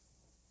work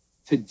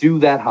to do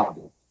that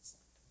hobby.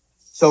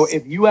 So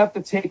if you have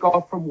to take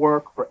off from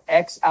work for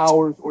X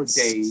hours or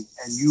days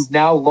and you've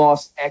now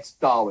lost X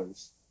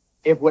dollars,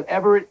 if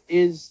whatever it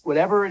is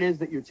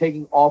that you're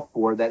taking off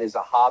for, that is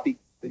a hobby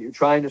that you're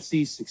trying to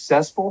see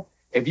successful,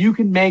 if you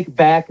can make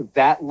back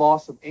that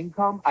loss of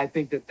income, I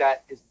think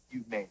that is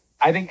you've made.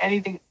 I think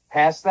anything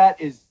past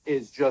that is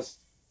just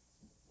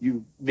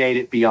you made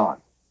it beyond.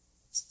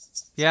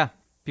 Yeah,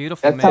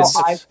 beautiful. That's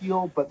how I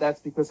feel, but that's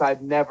because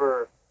I've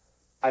never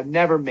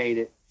made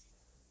it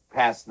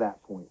past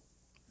that point.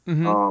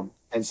 Mm-hmm.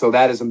 And so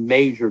that is a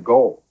major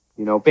goal.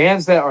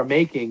 Bands that are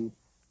making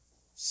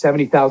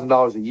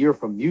 $70,000 a year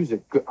from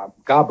music,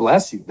 God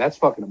bless you. That's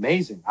fucking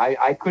amazing.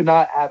 I could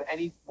not have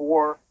any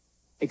more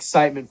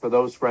excitement for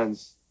those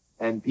friends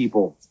and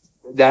people.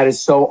 That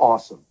is so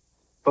awesome.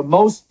 But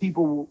most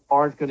people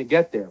aren't going to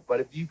get there.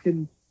 But if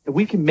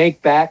we can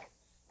make back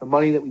the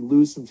money that we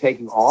lose from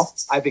taking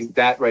off, I think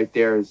that right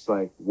there is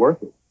like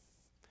worth it.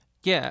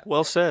 Yeah.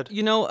 Well said.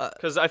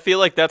 Because I feel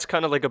like that's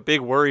kind of like a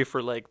big worry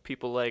for like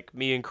people like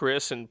me and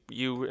Chris and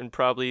you and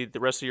probably the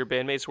rest of your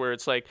bandmates, where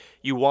it's like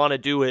you want to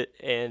do it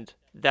and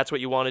that's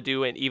what you want to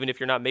do, and even if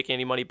you're not making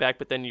any money back,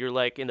 but then you're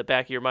like in the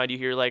back of your mind you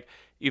hear like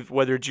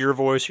whether it's your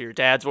voice or your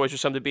dad's voice or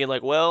something being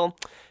like, well,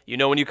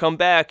 when you come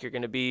back you're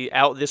going to be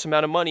out this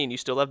amount of money and you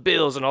still have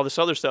bills and all this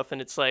other stuff,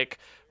 and it's like,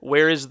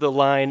 where is the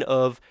line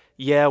of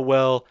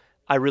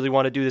I really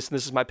want to do this and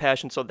this is my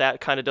passion, so that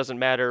kind of doesn't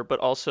matter, but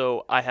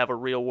also I have a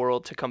real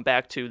world to come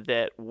back to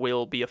that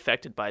will be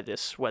affected by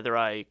this whether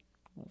I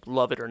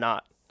love it or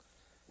not.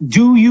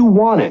 Do you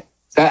want it?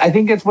 I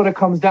think that's what it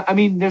comes down. I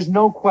mean, there's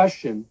no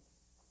question.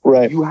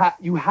 Right.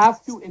 You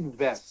have to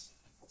invest.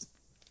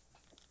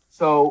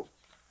 So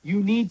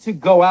you need to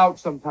go out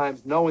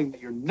sometimes knowing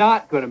that you're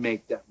not going to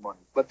make that money.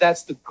 But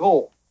that's the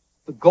goal.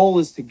 The goal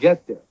is to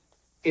get there.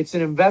 It's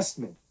an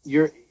investment.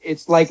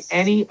 It's like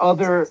any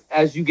other,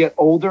 as you get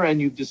older and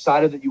you've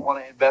decided that you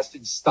want to invest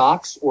in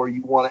stocks or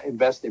you want to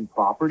invest in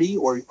property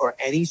or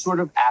any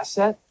sort of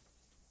asset.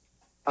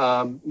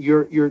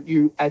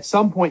 You at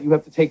some point you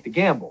have to take the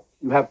gamble.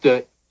 You have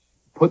to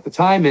put the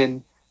time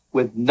in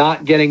with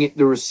not getting it,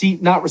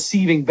 not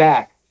receiving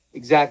back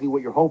exactly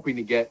what you're hoping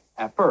to get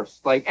at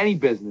first. Like any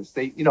business,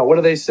 what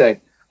do they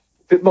say?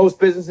 Most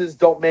businesses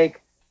don't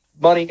make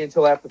money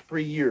until after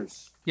 3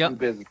 years. Yep. New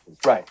businesses,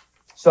 right?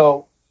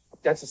 So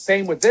that's the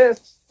same with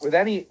this, with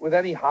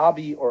any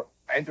hobby or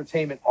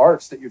entertainment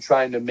arts that you're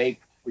trying to make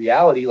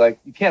reality. Like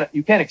you can't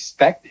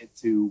expect it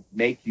to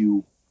make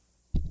you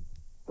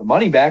the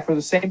money back for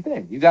the same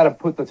thing. You got to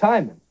put the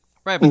time in.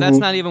 Right, but that's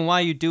not even why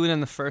you do it in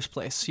the first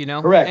place, you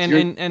know? Correct.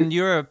 And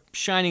you're a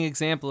shining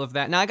example of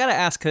that. Now I got to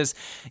ask, because,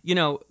 you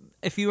know,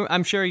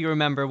 I'm sure you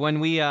remember when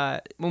we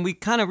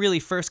kind of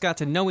really first got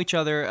to know each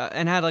other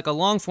and had like a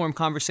long form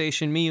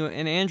conversation, me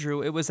and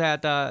Andrew. It was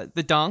at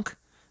the Donk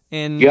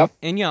in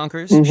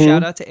Yonkers.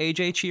 Shout out to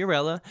AJ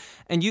Chiarella,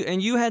 and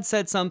you had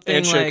said something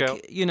And like,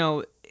 Shakeout. you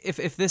know,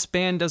 if this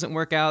band doesn't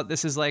work out,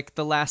 this is like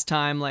the last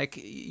time. Like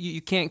you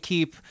can't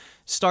keep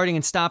starting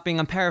and stopping.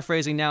 I'm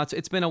paraphrasing now.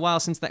 It's been a while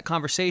since that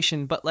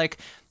conversation, but like,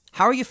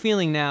 how are you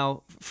feeling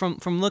now from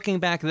looking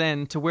back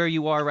then to where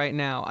you are right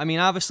now? I mean,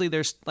 obviously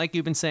there's, like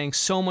you've been saying,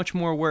 so much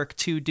more work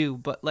to do,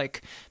 but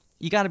like,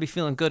 you got to be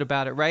feeling good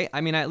about it, right?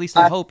 I mean, at least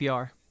I hope you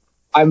are.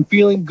 I'm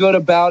feeling good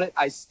about it.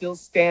 I still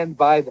stand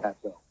by that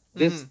though.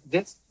 This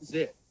is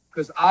it.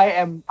 Because I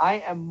am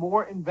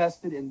more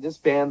invested in this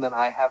band than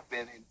I have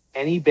been in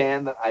any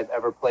band that I've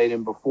ever played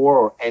in before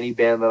or any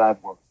band that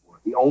I've worked for.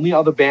 The only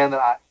other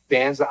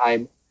bands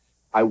that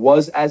I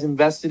was as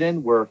invested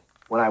in were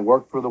when I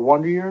worked for the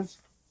Wonder Years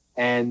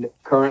and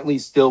currently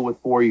still with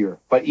 4 Year.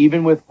 But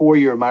even with 4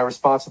 Year, my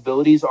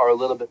responsibilities are a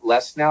little bit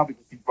less now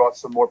because we brought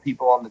some more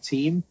people on the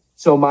team.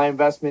 So my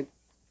investment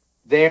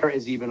there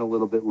is even a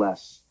little bit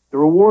less. The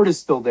reward is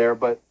still there,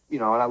 but you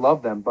know, and I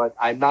love them, but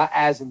I'm not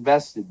as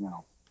invested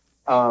now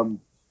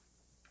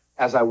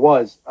as I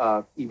was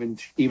even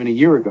a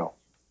year ago.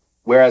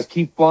 Whereas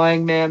Keep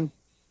Flying, man,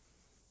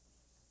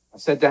 I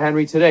said to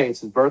Henry today,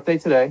 it's his birthday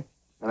today,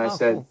 and I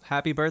said, cool.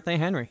 Happy birthday,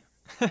 Henry.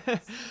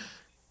 the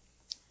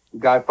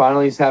guy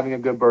finally is having a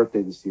good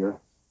birthday this year,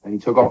 and he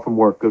took off from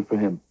work. Good for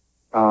him.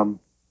 I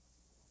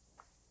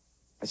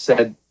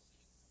said,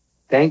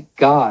 thank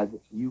God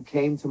you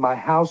came to my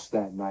house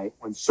that night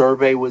when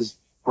Survey was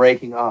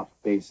breaking up,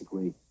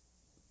 basically,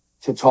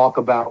 to talk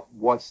about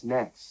what's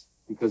next,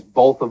 because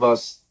both of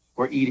us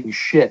were eating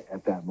shit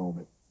at that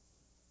moment.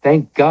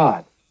 Thank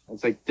God.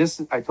 It's like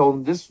this. I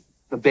told him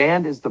the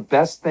band is the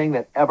best thing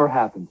that ever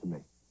happened to me,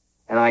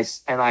 and I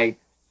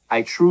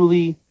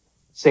truly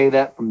say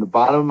that from the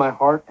bottom of my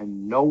heart,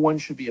 and no one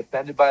should be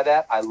offended by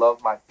that. I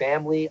love my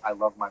family. I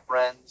love my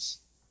friends,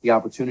 the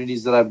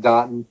opportunities that I've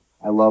gotten.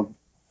 I love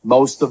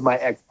most of my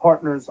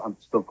ex-partners. I'm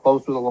still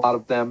close with a lot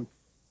of them,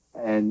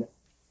 and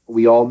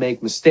we all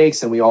make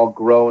mistakes and we all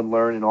grow and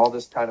learn and all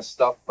this kind of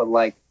stuff. But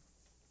like,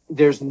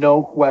 there's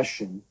no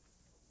question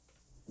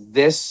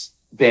this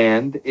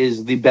band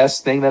is the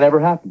best thing that ever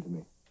happened to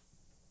me.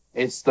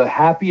 It's the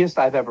happiest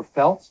I've ever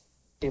felt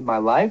in my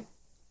life.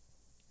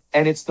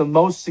 And it's the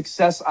most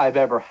success I've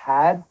ever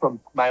had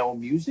from my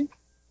own music.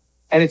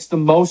 And it's the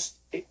most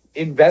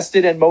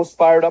invested and most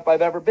fired up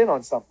I've ever been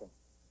on something.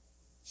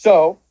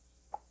 So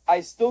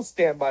I still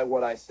stand by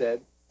what I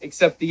said,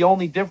 except the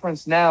only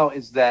difference now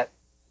is that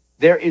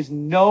there is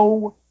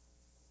no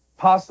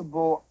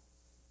possible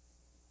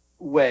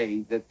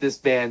way that this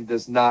band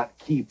does not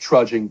keep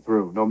trudging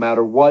through, no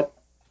matter what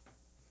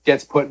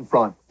gets put in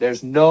front.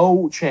 There's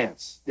no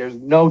chance. There's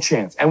no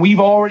chance. And we've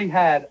already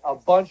had a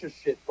bunch of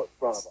shit put in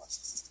front of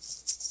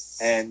us.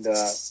 And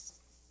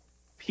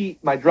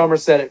Pete, my drummer,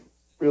 said it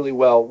really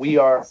well. We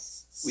are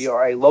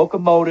a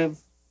locomotive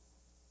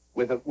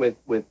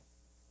with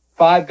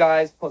 5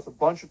 guys plus a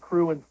bunch of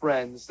crew and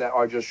friends that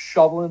are just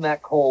shoveling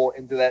that coal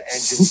into that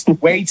engine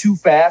way too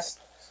fast,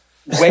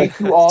 way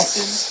too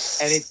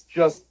often, and it's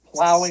just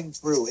plowing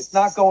through. It's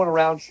not going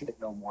around shit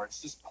no more.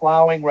 It's just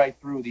plowing right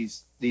through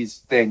these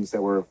things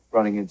that we're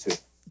running into.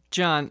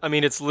 John, I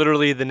mean, it's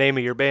literally the name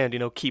of your band, you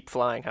know, Keep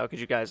Flying. How could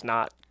you guys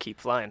not keep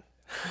flying?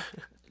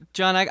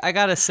 John, I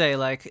gotta say,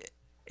 like,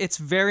 it's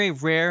very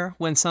rare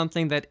when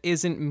something that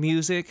isn't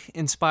music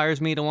inspires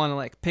me to want to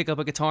like pick up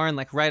a guitar and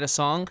like write a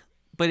song.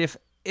 But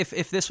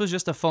if this was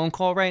just a phone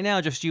call right now,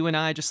 just you and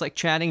I, just like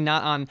chatting,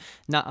 not on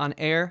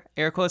air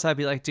quotes, I'd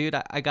be like, dude,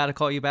 I gotta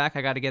call you back.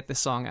 I gotta get this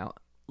song out.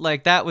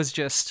 Like, that was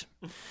just,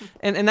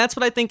 and that's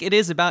what I think it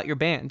is about your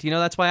band. You know,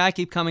 that's why I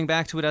keep coming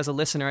back to it as a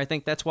listener. I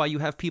think that's why you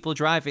have people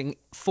driving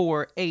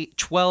 4, 8,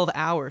 12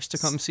 hours to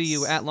come see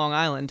you at Long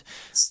Island.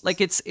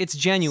 Like, it's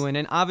genuine.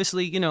 And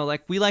obviously, you know,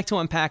 like, we like to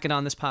unpack it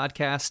on this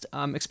podcast,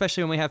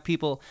 especially when we have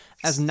people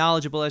as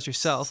knowledgeable as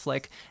yourself.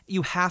 Like,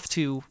 you have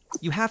to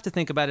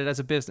think about it as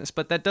a business,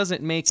 but that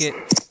doesn't make it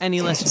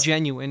any less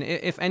genuine.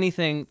 If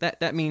anything,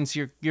 that means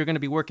you're going to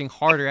be working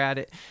harder at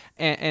it,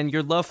 and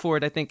your love for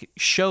it, I think,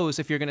 shows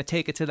if you're going to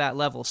take it to that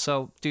level.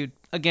 So, dude,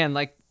 again,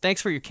 like,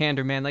 thanks for your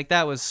candor, man. Like,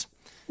 that was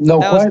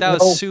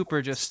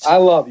super. Just, I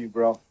love you,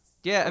 bro.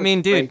 Yeah, I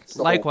mean, dude,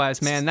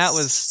 likewise, man. That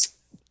was,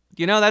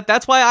 you know,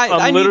 that's why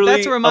I need,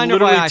 that's a reminder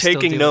why I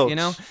still do it, you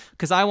know,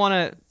 because I want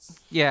to.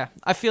 Yeah,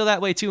 I feel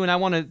that way too, and I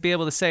want to be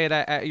able to say it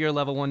at your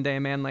level one day,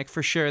 man. Like,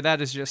 for sure,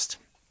 that is wild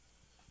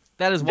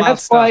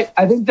that's stuff. Why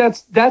I think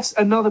that's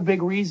another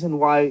big reason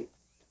why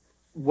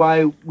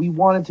we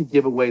wanted to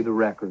give away the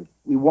record.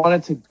 We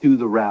wanted to do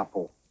the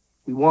raffle.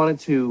 We're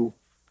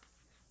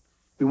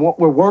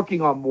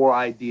working on more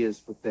ideas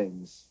for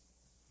things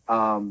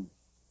to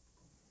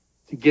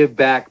give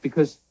back,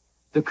 because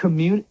the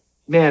community,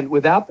 man,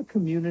 without the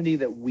community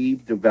that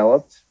we've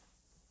developed,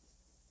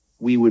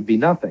 we would be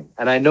nothing.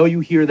 And I know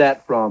you hear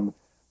that from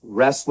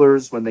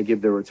wrestlers when they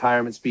give their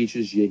retirement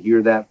speeches. You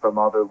hear that from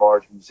other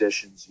large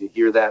musicians. You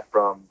hear that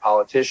from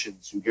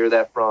politicians. You hear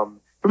that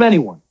from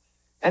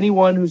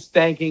anyone who's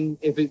thanking,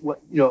 if it,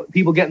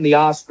 people getting the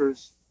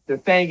Oscars, they're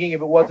thanking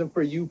if it wasn't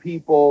for you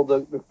people,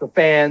 the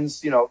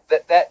fans,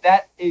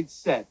 that is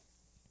said.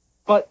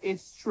 But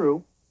it's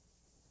true.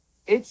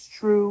 It's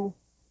true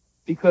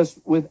because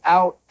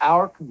without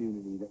our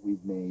community that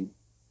we've made,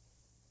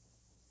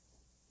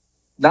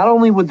 not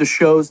only would the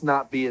shows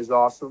not be as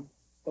awesome,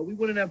 but we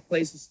wouldn't have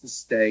places to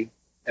stay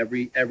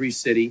every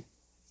city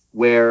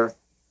where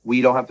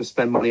we don't have to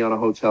spend money on a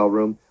hotel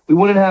room. We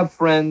wouldn't have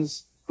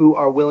friends who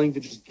are willing to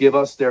just give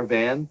us their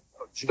van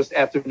just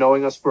after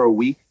knowing us for a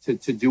week to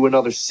do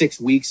another 6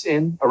 weeks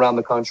in around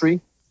the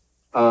country.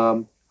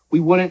 We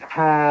wouldn't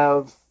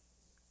have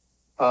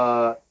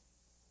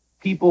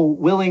people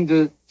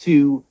willing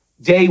to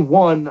day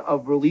one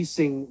of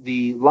releasing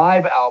the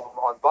live album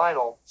on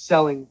vinyl,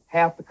 selling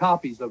half the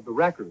copies of the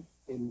record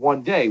in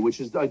one day, which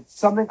is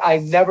something I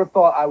never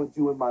thought I would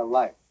do in my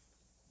life,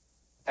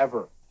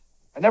 ever.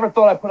 I never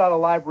thought I'd put out a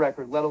live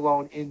record, let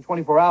alone in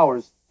 24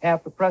 hours,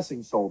 half the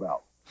pressing sold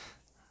out.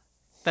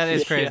 That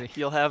is crazy. Yeah,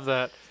 you'll have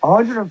that.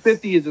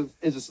 150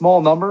 is a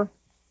small number,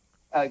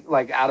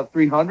 like out of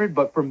 300.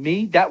 But for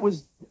me, that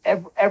was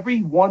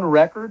every one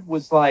record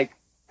was like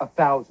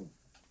 1,000.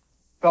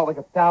 Felt like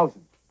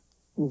 1,000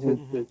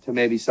 to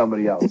maybe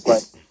somebody else.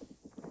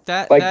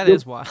 That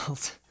is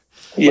wild.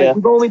 Yeah. Like,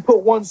 we've only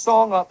put one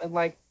song up, and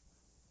like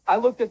I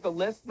looked at the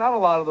list. Not a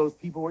lot of those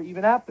people were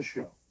even at the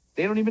show.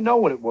 They don't even know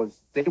what it was.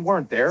 They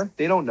weren't there.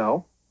 They don't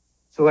know.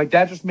 So like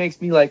that just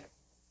makes me like,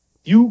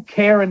 you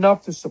care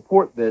enough to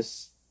support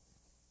this.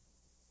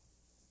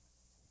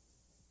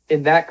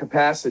 In that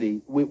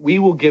capacity, we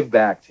will give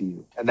back to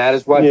you. And that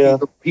is why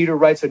Peter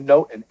writes a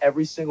note in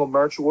every single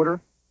merch order.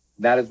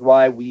 That is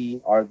why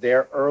we are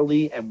there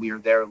early and we are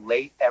there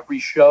late every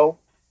show.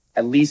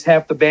 At least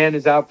half the band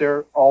is out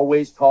there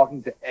always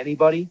talking to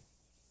anybody.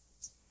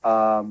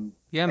 Man.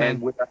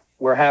 And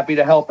we're happy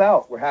to help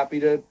out. We're happy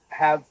to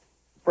have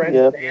friends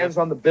and fans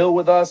on the bill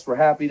with us. We're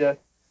happy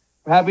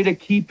to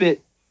keep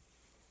it.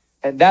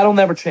 And that'll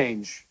never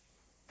change.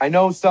 I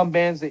know some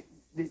bands that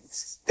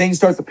things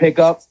start to pick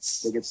up,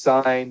 they get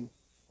signed,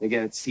 they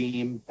get a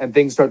team, and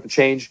things start to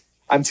change.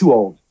 I'm too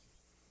old.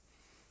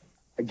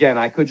 Again,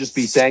 I could just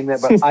be saying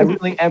that, but I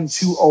really am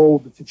too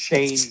old to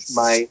change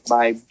my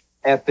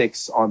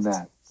ethics on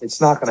that.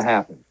 It's not going to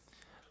happen.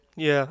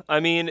 Yeah,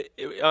 I mean,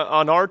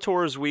 on our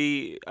tours,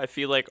 I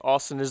feel like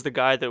Austin is the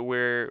guy that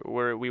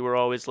we were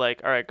always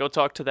like, all right, go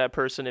talk to that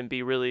person and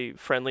be really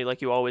friendly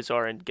like you always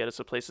are and get us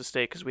a place to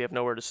stay because we have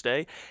nowhere to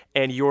stay.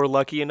 And you're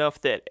lucky enough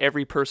that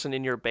every person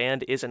in your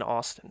band is in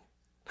Austin.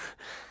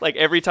 Like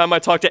every time I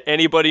talk to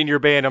anybody in your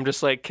band, I'm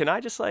just like, can I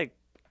just like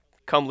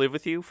come live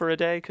with you for a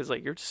day? Because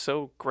like you're just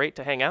so great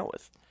to hang out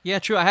with. Yeah,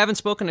 true. I haven't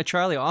spoken to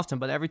Charlie often,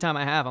 but every time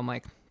I have, I'm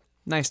like,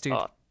 nice dude.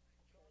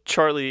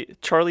 Charlie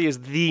is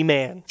the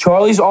man.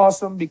 Charlie's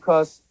awesome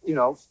because,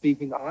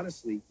 speaking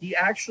honestly, he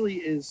actually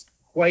is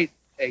quite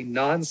a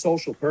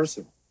non-social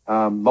person.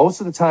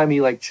 Most of the time he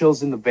like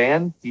chills in the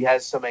van. He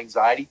has some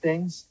anxiety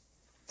things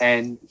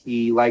and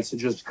he likes to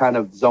just kind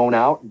of zone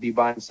out and be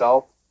by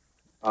himself,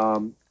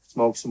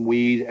 smoke some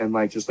weed and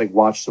like just like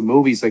watch some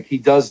movies. Like he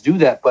does do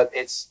that, but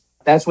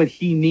that's what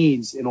he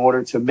needs in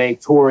order to make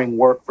touring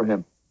work for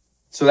him.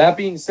 So that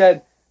being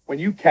said, when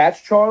you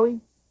catch Charlie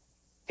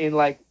in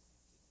like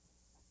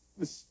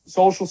the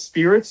social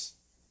spirits,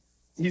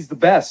 he's the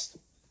best.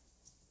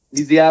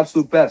 He's the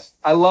absolute best.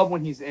 I love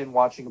when he's in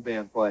watching a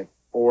band play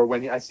or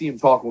when I see him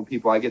talking with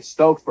people. I get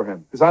stoked for him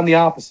because I'm the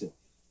opposite.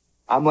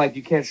 I'm like,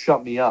 you can't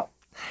shut me up.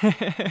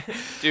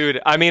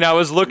 Dude, I mean, I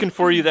was looking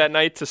for you that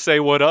night to say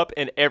what up,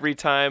 and every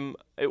time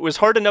it was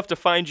hard enough to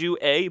find you,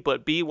 A,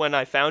 but B, when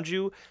I found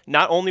you,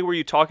 not only were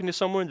you talking to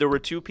someone, there were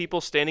two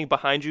people standing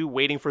behind you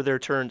waiting for their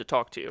turn to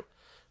talk to you.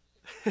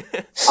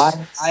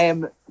 I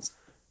am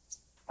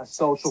a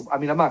social,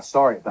 I'm not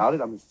sorry about it.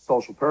 I'm a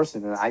social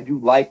person and I do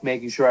like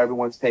making sure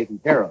everyone's taken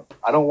care of.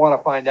 I don't want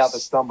to find out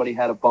that somebody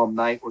had a bum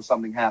night or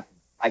something happened.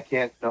 I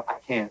can't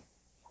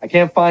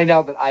find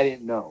out that I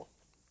didn't know.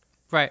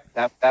 Right.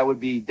 That would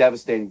be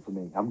devastating for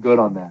me. I'm good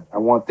on that. I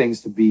want things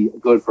to be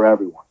good for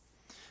everyone.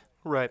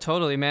 Right.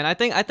 Totally, man. I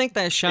think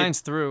that shines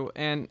through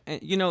and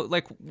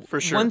like for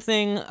sure. One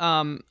thing,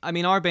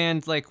 our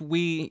band, like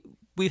we've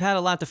had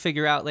a lot to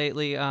figure out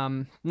lately.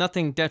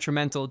 Nothing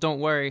detrimental, don't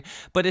worry.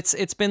 But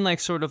it's been like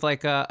sort of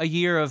like a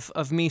year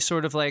of me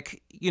sort of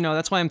like,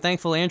 that's why I'm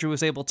thankful Andrew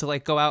was able to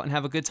like go out and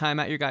have a good time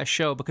at your guys'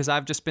 show because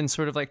I've just been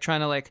sort of like trying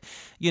to like,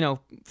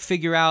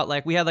 figure out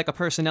like we had like a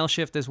personnel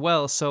shift as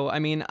well. So, I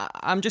mean,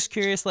 I'm just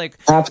curious, like,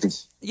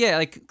 happens. Yeah,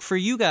 like for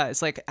you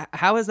guys, like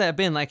how has that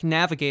been like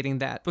navigating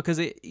that? Because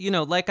it,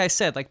 like I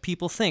said, like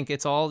people think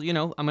it's all,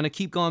 I'm going to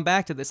keep going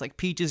back to this like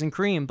peaches and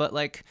cream, but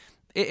like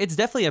it's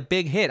definitely a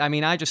big hit. I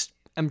mean, I'm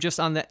just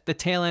on the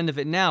tail end of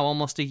it now,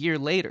 almost a year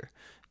later,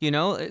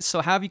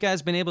 So how have you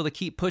guys been able to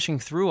keep pushing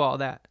through all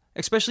that?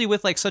 especially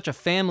with like such a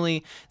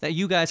family that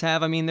you guys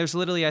have. I mean, there's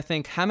literally, I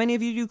think, how many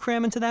of you do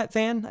cram into that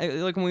van?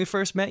 Like when we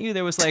first met you,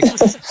 there was like 8, 9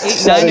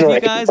 7 of or you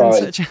 8 guys and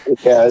probably. such.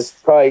 Yeah, it's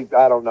probably,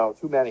 I don't know,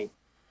 too many.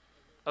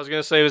 I was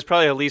gonna say it was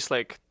probably at least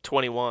like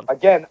 21.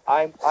 Again,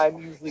 I'm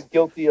usually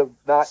guilty of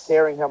not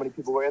caring how many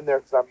people were in there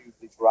because I'm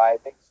usually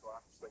driving. So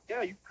I'm just like,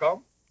 yeah, you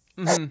come.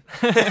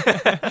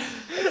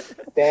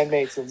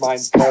 Bandmates of mine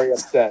very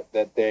upset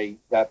that they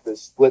have to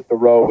split the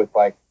row with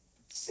like,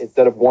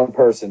 instead of one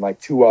person,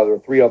 like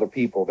 3 other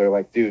people. They're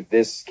like, dude,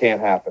 this can't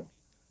happen.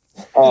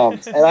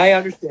 And I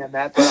understand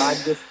that,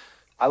 but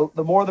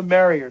the more the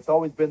merrier. It's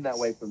always been that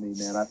way for me,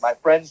 man. My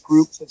friends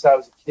group since I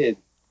was a kid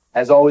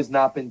has always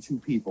not been 2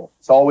 people.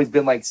 It's always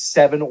been like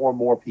 7 or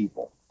more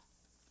people.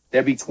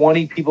 There'd be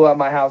 20 people at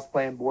my house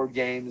playing board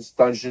games,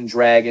 Dungeons and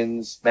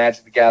Dragons,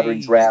 Magic the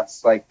Gathering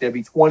drafts. Like there'd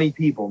be 20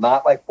 people,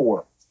 not like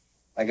 4.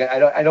 Like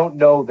I don't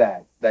know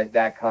that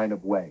kind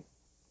of way.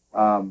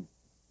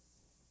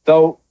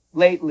 Though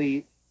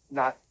lately,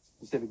 not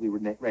specifically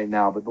right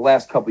now, but the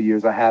last couple of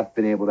years, I have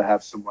been able to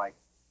have some like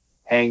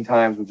hang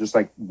times with just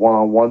like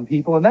one-on-one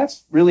people, and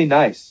that's really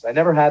nice. I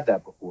never had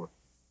that before,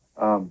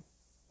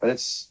 but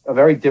it's a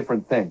very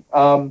different thing.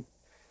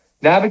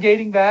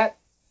 Navigating that,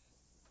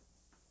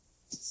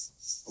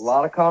 a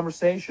lot of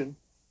conversation,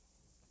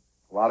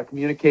 a lot of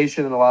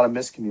communication, and a lot of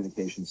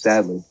miscommunication,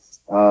 sadly.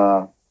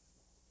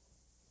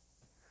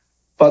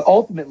 But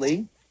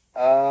ultimately,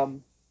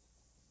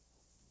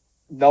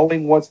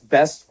 knowing what's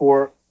best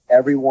for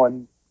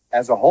everyone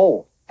as a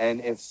whole.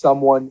 And if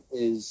someone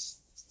is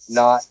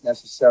not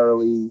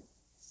necessarily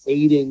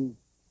aiding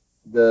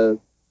the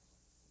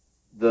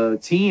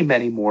team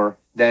anymore,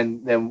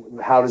 then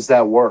how does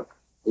that work?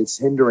 It's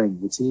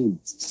hindering the team.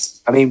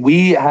 I mean,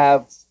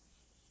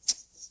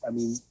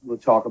 we'll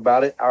talk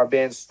about it. Our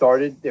band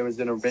started, there was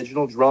an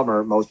original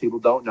drummer. Most people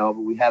don't know,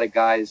 but we had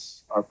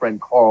our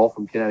friend Carl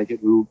from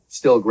Connecticut, who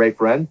still a great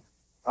friend.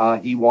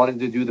 He wanted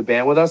to do the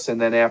band with us. And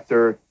then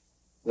after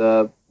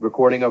the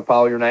recording of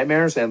Follow Your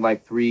Nightmares and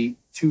like 2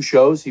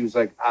 shows, he was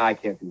like, I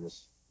can't do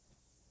this.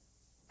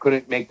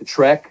 Couldn't make the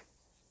trek,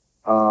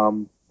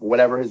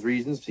 whatever his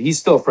reasons. He's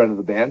still a friend of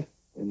the band,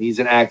 and he's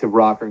an active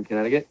rocker in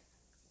Connecticut.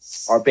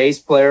 Our bass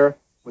player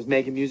was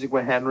making music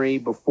with Henry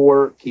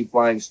before Keep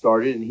Flying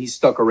started, and he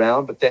stuck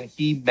around, but then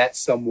he met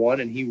someone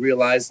and he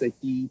realized that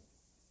he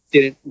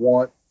didn't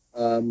want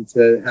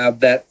to have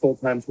that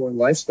full-time touring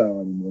lifestyle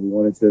anymore. He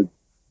wanted to,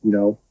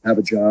 have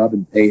a job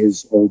and pay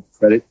his old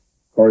credit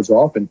cards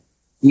off. And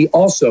he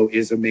also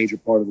is a major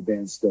part of the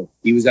band still.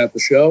 He was at the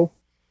show.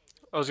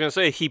 I was going to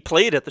say, he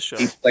played at the show.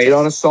 He played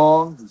on a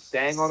song. He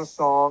sang on a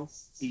song.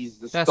 He's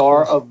the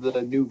star of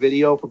the new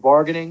video for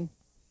Bargaining.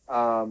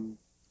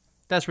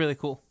 That's really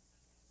cool.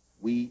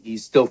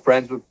 He's still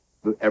friends with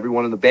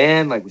everyone in the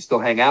band. Like, we still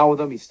hang out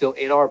with him. He's still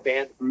in our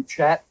band group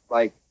chat,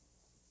 like,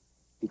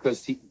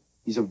 because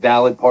he's a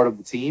valid part of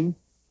the team.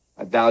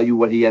 I value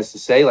what he has to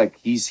say. Like,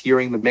 he's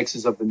hearing the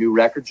mixes of the new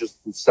record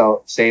just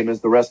the same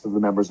as the rest of the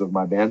members of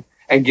my band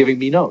and giving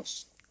me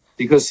notes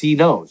because he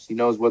knows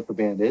what the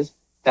band is.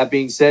 That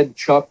being said,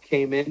 Chuck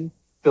came in,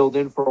 filled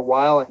in for a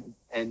while,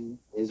 and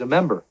is a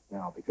member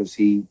now because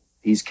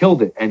he's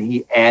killed it and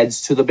he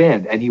adds to the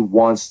band and he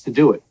wants to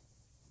do it.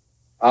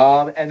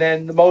 And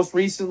then the most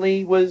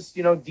recently was,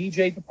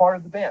 DJ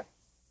departed the band.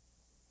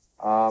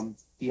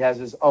 He has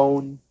his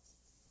own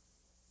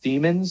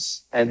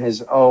demons and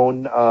his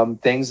own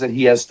things that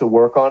he has to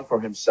work on for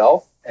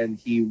himself. And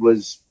he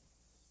was,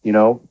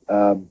 not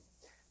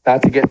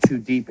to get too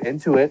deep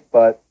into it,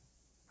 but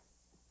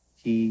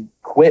he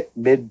quit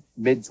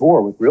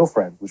mid-tour with Real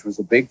Friends, which was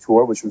a big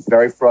tour, which was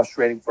very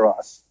frustrating for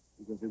us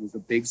because it was a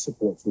big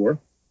support tour.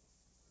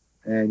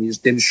 And he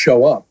just didn't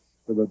show up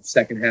for the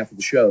second half of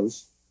the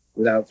shows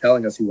without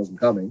telling us he wasn't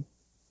coming.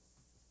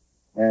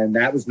 And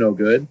that was no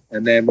good.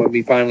 And then when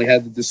we finally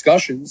had the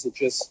discussions, it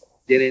just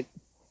didn't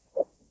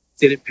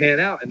pan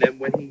out. And then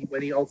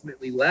when he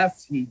ultimately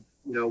left, we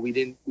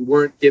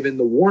weren't given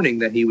the warning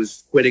that he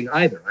was quitting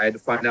either. I had to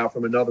find out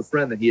from another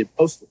friend that he had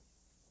posted.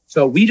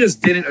 So we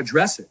just didn't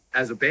address it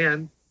as a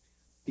band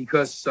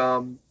because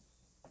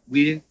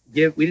we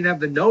didn't have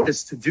the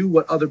notice to do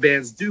what other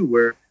bands do,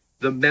 where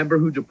the member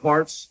who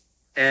departs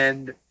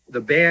and the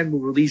band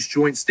will release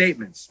joint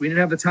statements. We didn't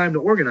have the time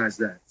to organize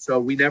that, so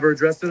we never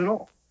addressed it at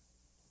all.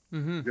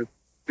 Mm-hmm.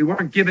 We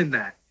weren't given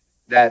that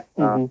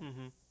notice,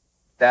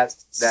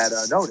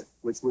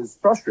 which was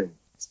frustrating.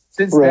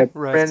 Since then,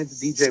 we ran into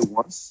DJ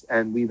once,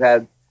 and we've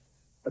had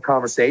a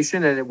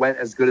conversation, and it went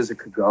as good as it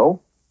could go.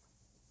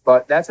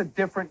 But that's a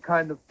different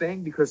kind of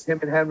thing because him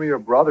and Henry are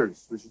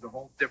brothers, which is a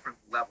whole different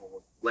level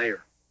of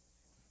layer.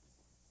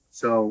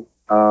 So,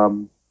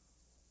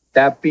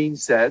 that being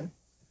said,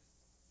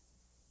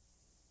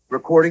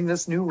 recording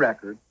this new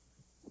record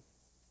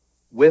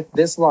with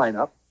this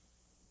lineup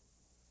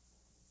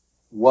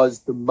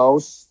was the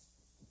most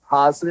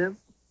positive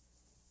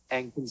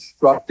and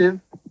constructive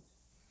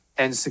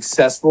and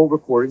successful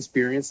recording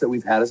experience that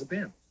we've had as a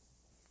band.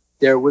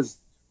 There was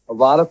a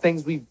lot of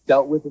things we've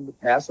dealt with in the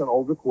past on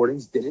old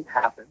recordings didn't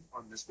happen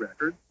on this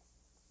record,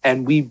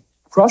 and we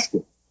crushed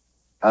it.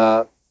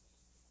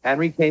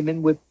 Henry came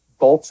in with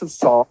bolts of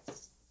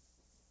songs.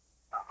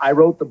 I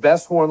wrote the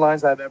best horn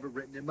lines I've ever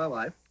written in my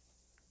life,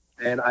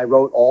 and I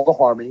wrote all the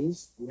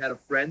harmonies. We had a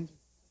friend,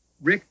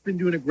 Rick's been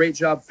doing a great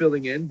job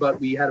filling in, but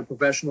we had a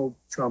professional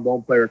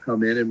trombone player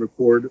come in and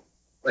record,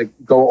 like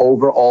go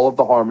over all of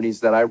the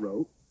harmonies that I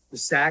wrote. The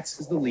sax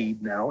is the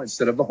lead now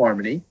instead of the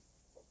harmony,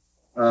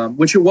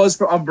 which it was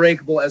for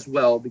Unbreakable as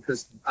well,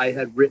 because I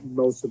had written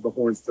most of the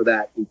horns for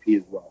that EP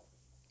as well.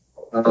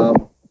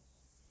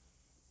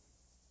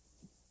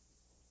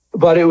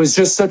 But it was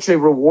just such a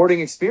rewarding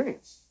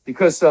experience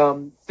because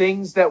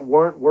things that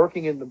weren't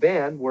working in the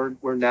band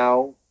were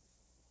now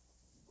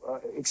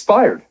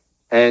expired,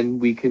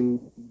 and we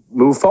can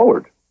move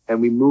forward.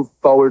 And we move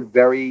forward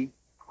very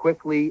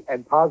quickly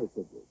and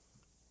positively.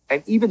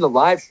 And even the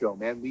live show,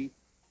 man,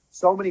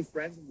 so many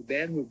friends in the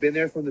band who have been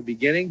there from the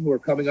beginning who are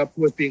coming up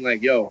to us being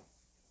like, yo,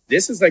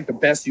 this is like the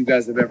best you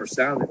guys have ever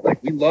sounded.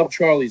 Like, we love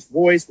Charlie's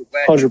voice. We're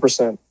glad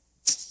 100%.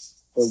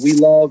 But we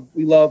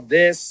love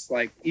this.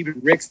 Like, even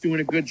Rick's doing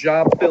a good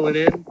job filling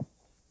in.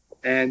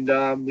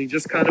 And we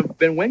just kind of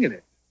been winging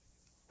it.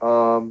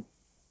 But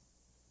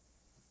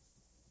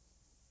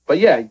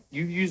yeah,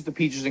 you used the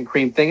peaches and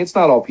cream thing. It's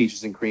not all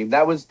peaches and cream.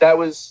 That was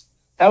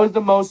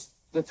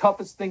the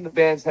toughest thing the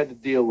band's had to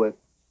deal with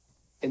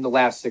in the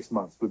last 6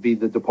 months would be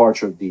the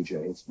departure of DJ.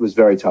 It was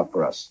very tough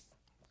for us.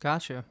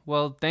 Gotcha.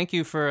 Well, thank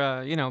you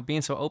for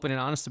being so open and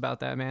honest about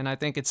that, man. I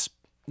think it's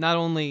not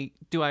only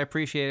do I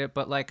appreciate it,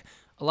 but like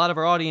a lot of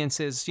our audience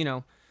is,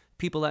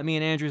 people at me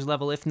and Andrew's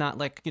level, if not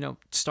like,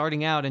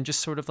 starting out and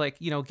just sort of like,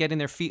 getting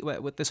their feet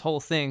wet with this whole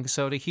thing.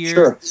 So to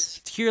hear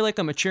like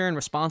a mature and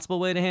responsible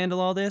way to handle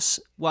all this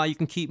while you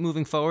can keep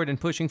moving forward and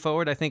pushing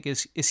forward, I think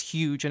is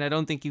huge. And I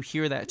don't think you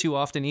hear that too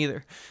often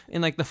either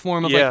in like the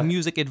form of like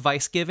music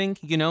advice giving,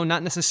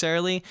 not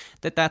necessarily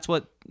that's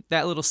what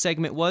that little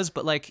segment was,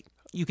 but like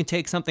you can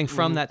take something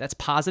from that's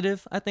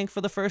positive, I think,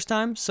 for the first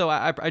time. So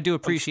I do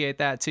appreciate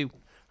that too.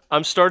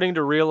 I'm starting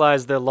to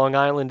realize that Long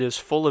Island is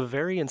full of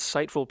very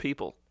insightful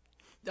people.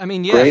 I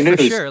mean, yeah,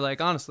 for sure. Like,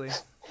 honestly.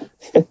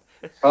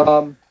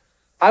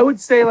 I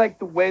would say, like,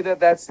 the way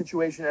that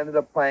situation ended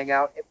up playing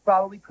out, it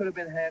probably could have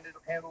been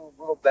handled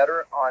a little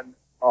better on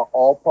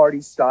all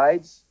party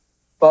sides,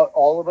 but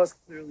all of us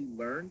clearly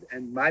learned.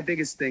 And my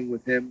biggest thing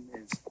with him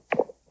is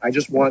I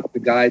just want the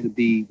guy to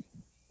be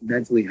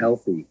mentally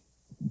healthy,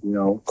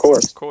 Of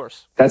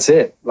course. That's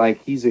it.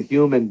 Like, he's a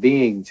human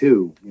being,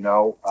 too,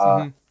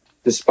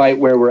 Despite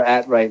where we're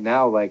at right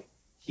now, like,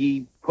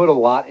 he put a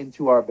lot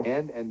into our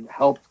band and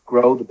helped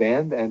grow the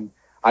band. And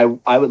I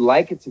would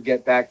like it to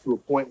get back to a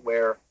point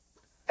where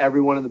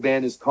everyone in the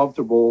band is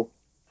comfortable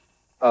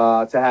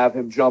to have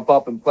him jump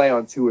up and play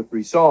on 2 or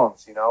 3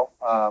 songs,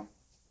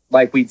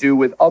 like we do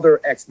with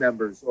other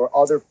ex-members or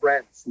other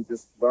friends who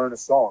just learn a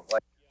song.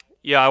 Like,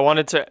 yeah,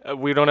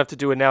 we don't have to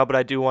do it now, but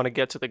I do want to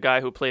get to the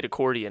guy who played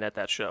accordion at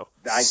that show.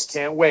 I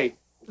can't wait.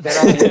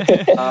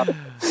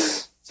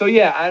 So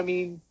yeah, I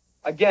mean,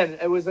 again,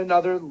 it was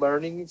another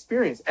learning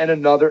experience and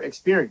another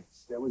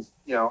experience. That was,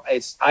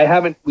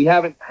 we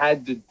haven't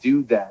had to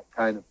do that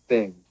kind of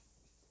thing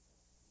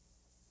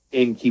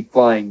in Keep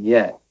Flying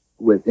yet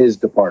with his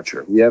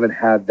departure. We haven't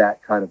had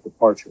that kind of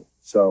departure.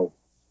 So,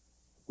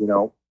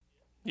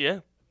 Yeah.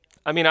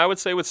 I mean, I would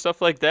say with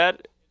stuff like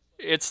that,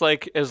 it's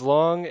like as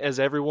long as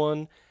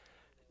everyone,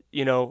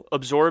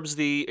 absorbs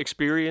the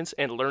experience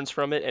and learns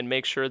from it and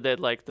makes sure that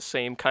like the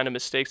same kind of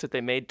mistakes that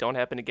they made don't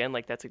happen again,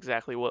 like that's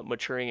exactly what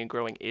maturing and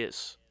growing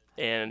is.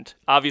 And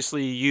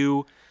obviously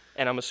you,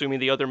 and I'm assuming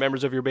the other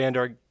members of your band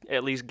are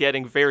at least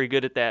getting very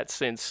good at that,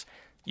 since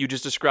you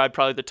just described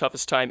probably the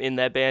toughest time in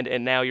that band,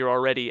 and now you're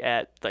already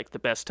at like the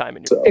best time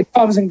in your band. It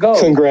comes and goes.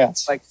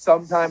 Congrats. Like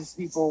sometimes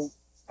people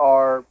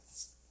are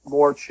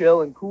more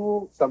chill and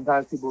cool.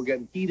 Sometimes people are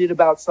getting heated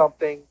about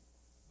something.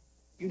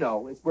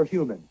 We're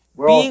human.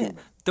 We're all human.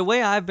 The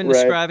way I've been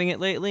describing it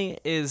lately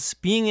is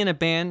being in a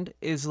band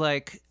is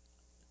like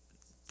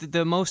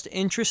the most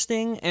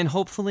interesting and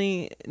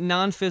hopefully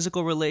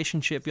non-physical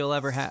relationship you'll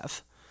ever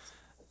have.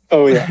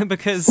 Oh yeah.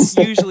 Because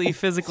usually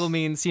physical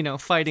means,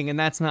 fighting, and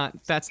that's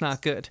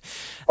not good.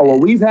 Oh, well,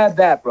 we've had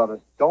that, brother.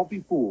 Don't be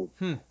fooled.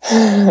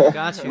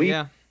 Gotcha,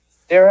 yeah.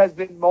 There has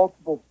been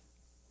multiple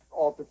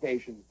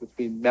altercations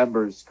between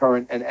members,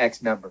 current and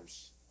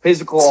ex-members.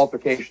 Physical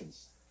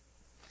altercations.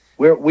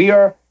 We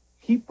are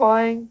Keep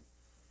Flying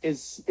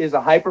is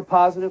a hyper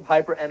positive,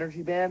 hyper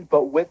energy band,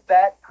 but with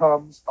that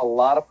comes a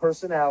lot of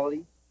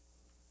personality.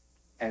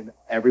 And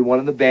everyone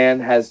in the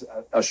band has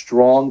a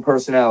strong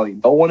personality.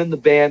 No one in the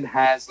band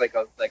has like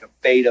a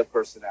beta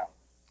personality.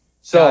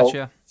 So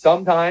Gotcha.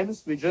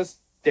 Sometimes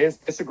there's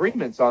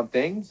disagreements on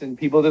things, and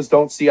people just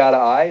don't see eye to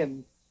eye.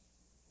 And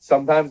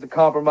sometimes the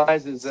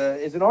compromise is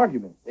an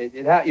argument. And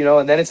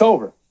then it's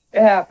over.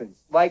 It happens.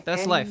 Like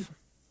that's life.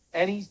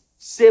 Any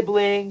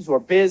siblings or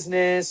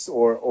business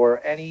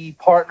or any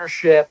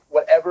partnership,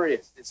 whatever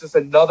it is, it's just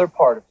another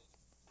part of it.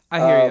 I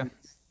hear you.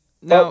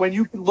 But when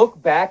you can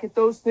look back at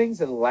those things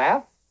and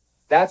laugh,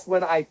 that's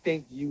when I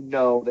think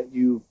that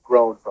you've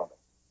grown from it.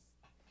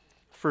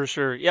 For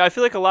sure. Yeah, I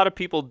feel like a lot of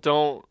people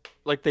don't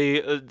like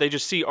they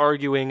just see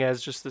arguing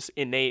as just this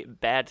innate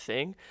bad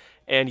thing.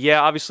 And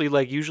yeah, obviously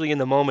like usually in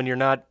the moment you're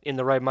not in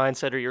the right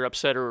mindset or you're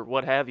upset or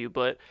what have you,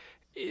 but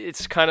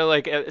it's kind of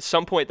like at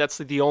some point that's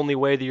the only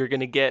way that you're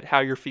going to get how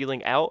you're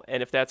feeling out,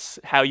 and if that's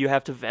how you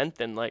have to vent,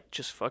 then like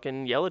just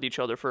fucking yell at each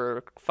other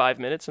for 5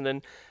 minutes and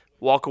then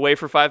walk away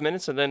for 5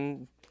 minutes and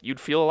then you'd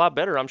feel a lot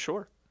better, I'm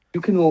sure.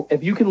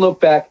 If you can look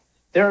back,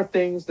 there are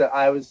things that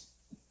I was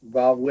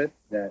involved with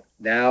that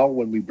now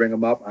when we bring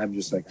them up, I'm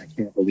just like, I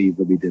can't believe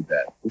that we did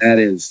that. That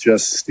is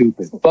just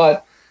stupid.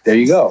 But there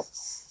you go.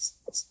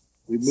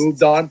 We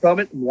moved on from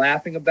it. I'm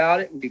laughing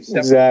about it. We accepted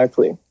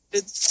Exactly.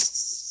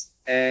 it,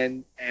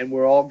 and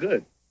we're all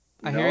good.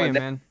 I hear you,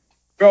 man.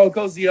 Bro, it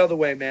goes the other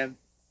way, man.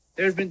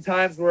 There's been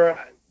times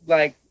where,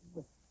 like,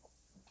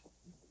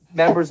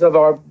 members of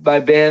my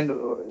band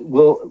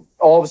will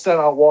all of a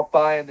sudden I'll walk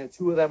by and the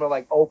two of them are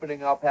like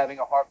opening up, having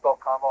a heartfelt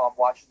convo. I'm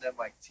watching them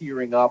like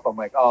tearing up. I'm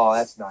like, oh,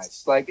 that's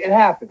nice. Like, it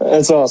happens.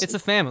 That's awesome. It's a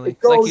family, It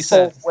goes like you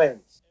said. both ways.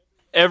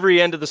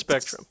 Every end of the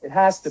spectrum. It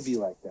has to be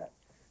like that.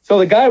 So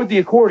the guy with the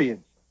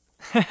accordion.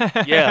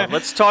 Yeah,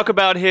 let's talk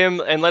about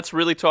him, and let's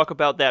really talk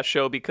about that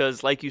show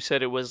because, like you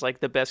said, it was like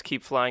the best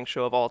Keep Flying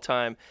show of all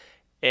time.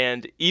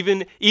 And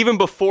even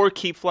before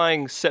Keep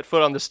Flying set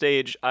foot on the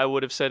stage, I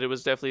would have said it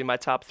was definitely my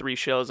top 3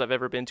 shows I've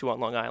ever been to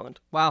on Long Island.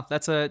 Wow,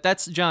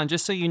 that's John.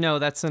 Just so you know,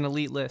 that's an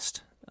elite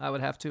list. I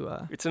would have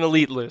to. It's an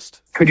elite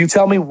list. Could you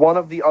tell me one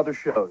of the other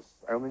shows?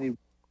 I only need.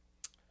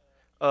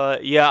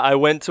 Yeah, I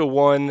went to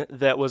one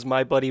that was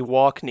my buddy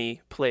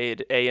Walkney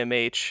played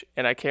AMH,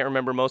 and I can't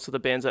remember most of the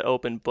bands that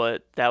opened,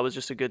 but that was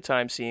just a good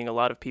time seeing a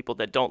lot of people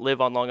that don't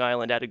live on Long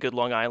Island at a good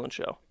Long Island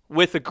show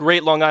with a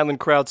great Long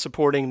Island crowd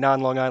supporting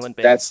non-Long Island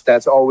bands.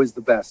 That's always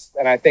the best,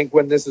 and I think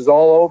when this is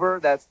all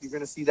over, you're going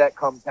to see that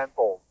come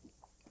tenfold.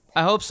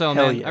 I hope so,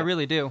 Hell man. yeah. I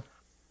really do.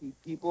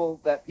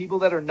 People that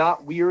are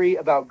not weary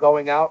about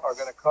going out are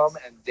going to come,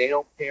 and they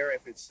don't care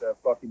if it's a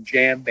fucking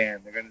jam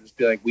band. They're going to just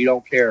be like, we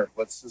don't care.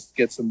 Let's just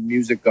get some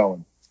music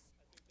going.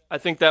 I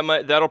think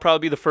that'll probably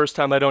be the first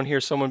time I don't hear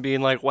someone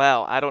being like,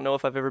 wow, I don't know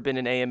if I've ever been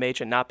in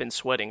AMH and not been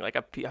sweating. Like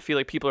I feel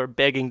like people are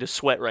begging to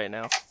sweat right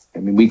now. I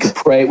mean, we could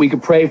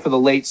pray for the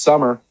late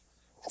summer,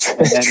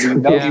 and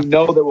then you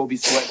know that we'll be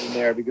sweating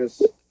there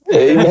because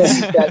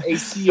that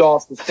AC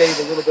off to save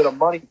a little bit of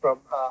money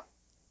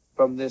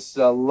from this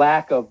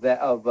lack of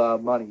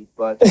money.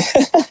 But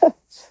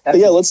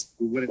yeah,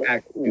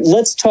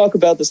 let's talk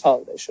about this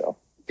holiday show.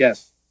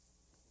 Yes,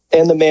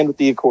 and the man with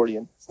the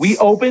accordion. We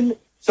opened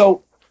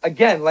so.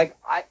 Again, like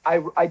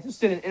I just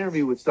did an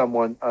interview with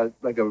someone,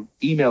 like an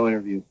email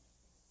interview.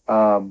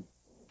 I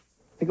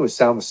think it was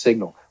Sound the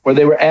Signal, where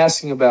they were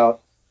asking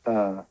about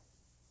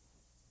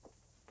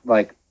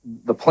like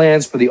the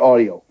plans for the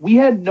audio. We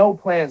had no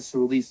plans to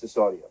release this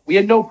audio. We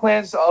had no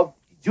plans of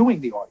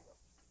doing the audio.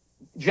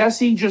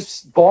 Jesse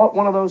just bought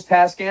one of those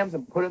Tascams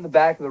and put it in the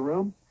back of the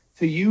room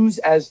to use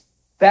as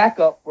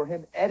backup for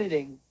him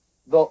editing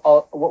the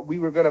what we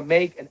were going to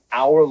make an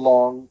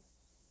hour-long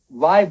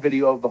live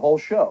video of the whole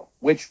show,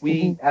 which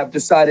we have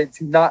decided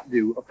to not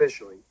do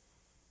officially.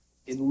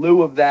 In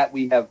lieu of that,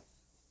 we have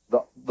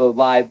the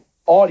live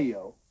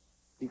audio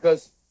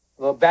because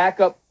the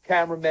backup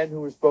cameramen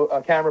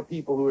camera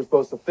people who were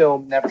supposed to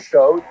film never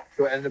showed,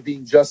 so it ended up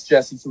being just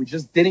Jesse. So we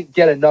just didn't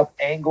get enough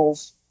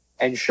angles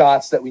and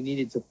shots that we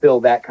needed to fill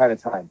that kind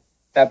of time.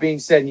 That being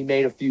said, he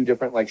made a few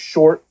different like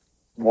short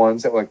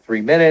ones that were like 3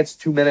 minutes,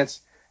 2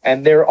 minutes,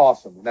 and they're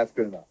awesome, and that's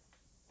good enough.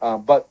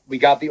 But we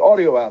got the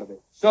audio out of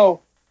it.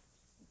 So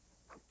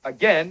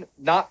again,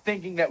 not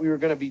thinking that we were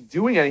going to be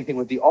doing anything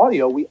with the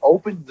audio, we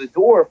opened the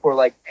door for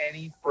like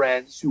any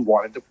friends who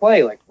wanted to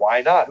play. Like,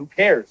 why not? Who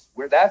cares?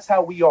 That's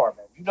how we are,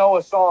 man. You know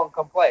a song,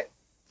 come play it.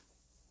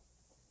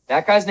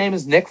 That guy's name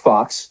is Nick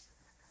Fox.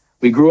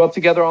 We grew up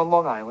together on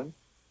Long Island.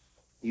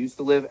 He used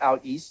to live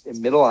out east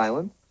in Middle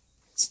Island.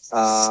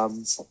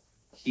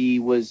 He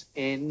was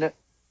in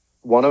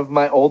one of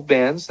my old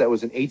bands that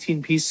was an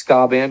 18-piece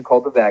ska band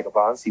called the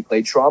Vagabonds. He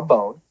played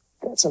trombone.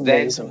 That's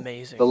amazing.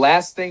 Amazing. The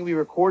last thing we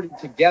recorded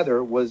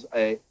together was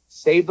a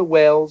Save the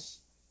Whales,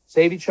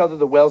 Save Each Other,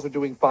 The Whales Are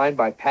Doing Fine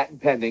by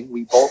Patent Pending.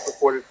 We both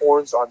recorded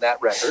horns on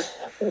that record.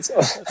 That's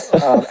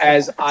awesome.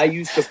 As I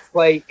used to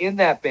play in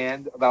that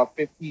band about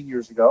 15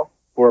 years ago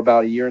for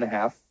about a year and a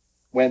half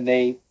when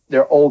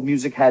their old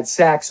music had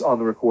sax on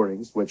the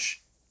recordings,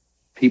 which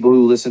people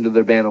who listen to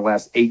their band the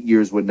last 8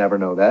 years would never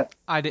know that.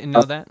 I didn't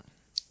know that.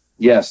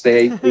 Yes,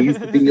 they used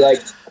to be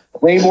like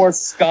way more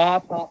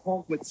ska pop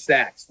punk with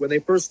sax. When they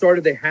first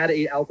started, they had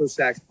an alto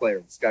sax player,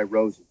 this guy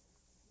Rosie.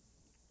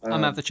 I'm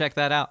gonna have to check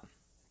that out.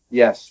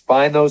 Yes,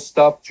 find those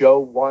stuff. Joe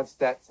wants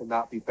that to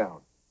not be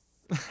found.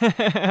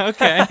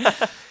 Okay.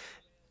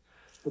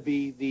 To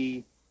be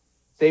the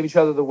Save Each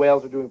Other, The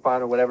Whales Are Doing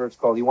Fine, or whatever it's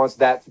called. He wants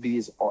that to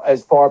be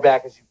as far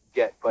back as you can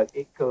get, but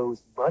it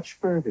goes much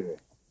further.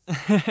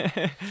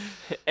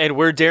 And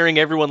we're daring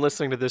everyone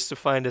listening to this to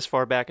find as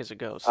far back as it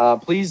goes.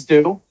 Please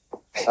do.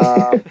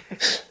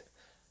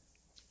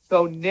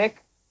 So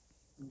Nick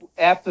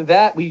after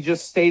that, we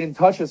just stayed in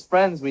touch as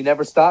friends. We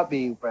never stopped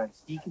being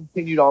friends. He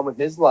continued on with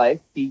his life.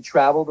 He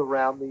traveled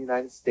around the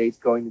United States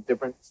going to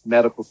different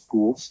medical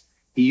schools.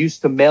 He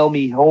used to mail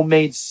me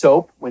homemade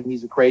soap when he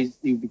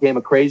became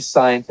a crazy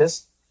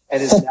scientist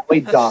and is now a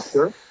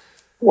doctor.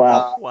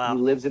 Wow. Wow.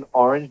 He lives in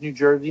Orange, New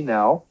Jersey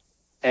now.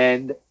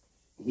 And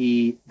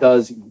he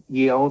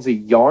owns a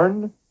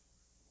yarn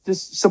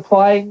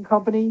supplying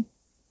company,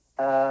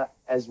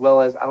 as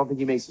well as, I don't think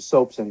he makes the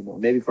soaps anymore,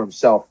 maybe for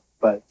himself,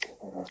 but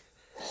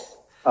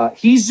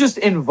he's just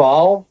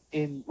involved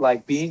in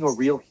like being a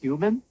real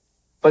human,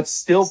 but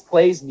still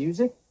plays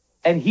music.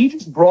 And he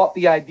just brought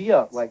the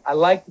idea, like, I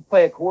like to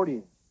play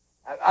accordion.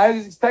 I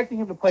was expecting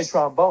him to play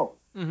trombone.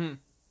 Mm-hmm.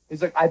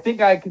 He's like, I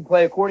think I can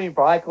play accordion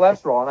for high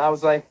cholesterol. And I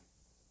was like,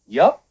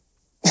 yup.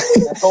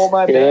 I told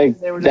my band,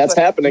 they were just that's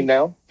like, happening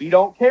now. We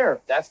don't care.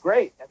 That's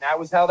great. And that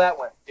was how that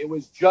went. It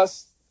was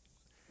just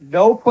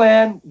no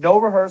plan, no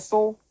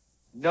rehearsal,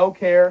 no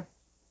care.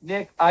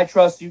 Nick, I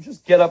trust you.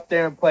 Just get up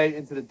there and play it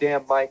into the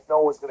damn mic.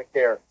 No one's going to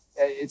care.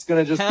 It's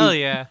going to just Hell be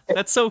yeah.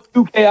 That's so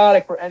too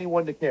chaotic for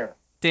anyone to care.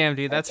 damn,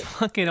 dude. That's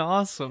fucking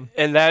awesome.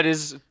 And that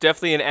is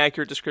definitely an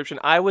accurate description.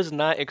 I was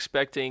not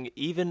expecting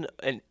even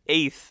an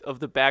eighth of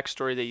the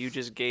backstory that you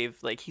just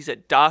gave. Like, he's a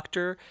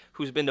doctor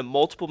who's been to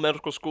multiple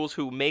medical schools,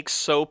 who makes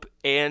soap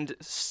and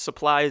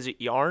supplies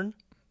yarn.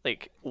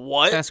 Like,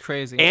 what? That's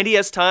crazy. And he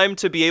has time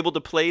to be able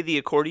to play the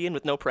accordion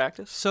with no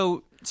practice?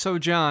 So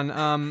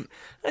John,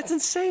 That's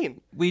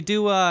insane. we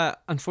do.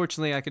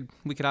 Unfortunately,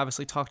 we could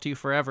obviously talk to you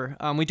forever.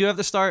 We do have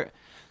to start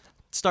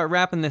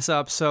wrapping this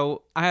up.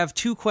 So I have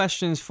 2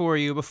 questions for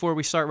you before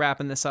we start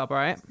wrapping this up. All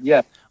right.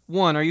 Yeah.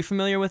 1, are you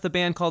familiar with a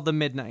band called The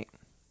Midnight?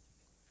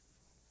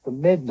 The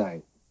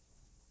Midnight.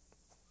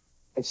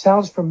 It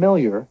sounds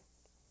familiar.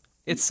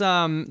 It's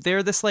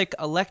they're this like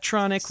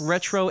electronic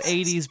retro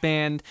 80s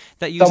band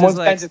that uses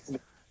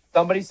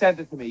Somebody sent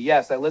it to me.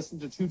 Yes, I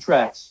listened to 2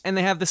 tracks. and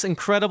they have this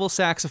incredible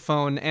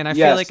saxophone, and I feel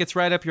Yes. like it's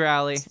right up your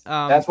alley.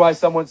 That's why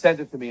someone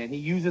sent it to me. And he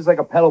uses like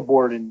a pedal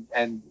board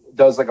and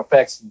does like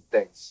effects and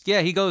things.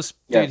 Yeah, he goes,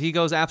 Yes. dude, he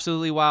goes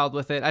absolutely wild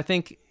with it. I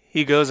think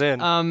He goes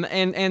in.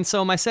 and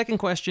so my second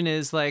question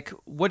is, like,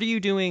 what are you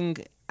doing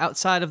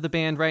outside of the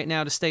band right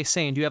now to stay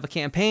sane? Do you have a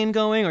campaign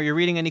going, or you're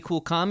reading any cool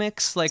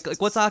comics? Like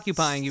what's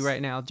occupying you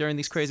right now during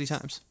these crazy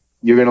times?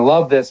 You're going to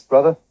love this,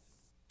 brother.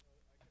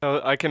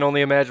 I can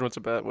only imagine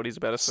what he's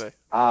about to say.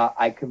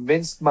 I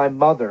convinced my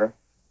mother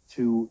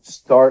to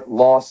start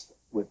Lost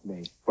with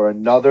me for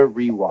another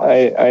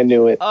rewatch. I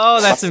knew it.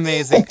 Oh, that's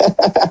amazing.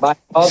 My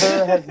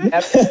mother has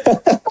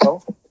never,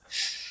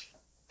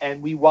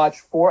 and we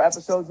watch 4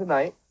 episodes a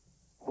night.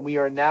 And we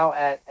are now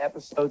at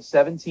episode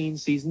 17,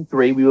 season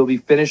 3. We will be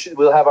finished.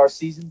 We'll have our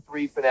season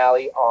 3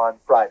 finale on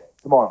Friday,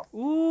 tomorrow.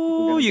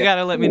 Ooh, you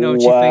gotta let me know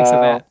what she thinks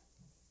of that.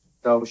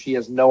 So she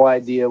has no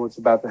idea what's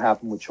about to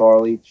happen with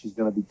Charlie. She's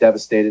going to be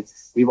devastated.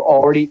 We've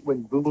already,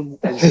 when Boone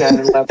and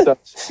Shannon left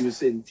us, she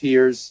was in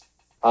tears.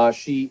 Her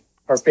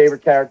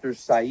favorite character is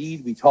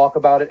Saeed. We talk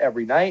about it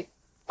every night.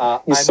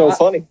 He's so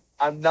funny.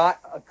 I'm not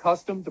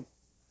accustomed to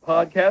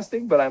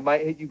podcasting, but I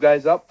might hit you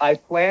guys up. I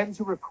plan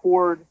to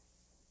record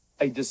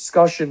a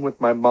discussion with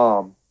my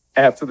mom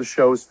after the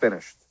show is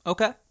finished.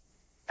 Okay.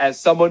 As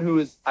someone who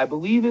is, I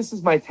believe this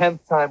is my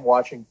 10th time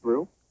watching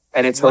through,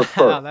 and it's her Wow,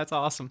 first. that's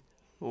awesome.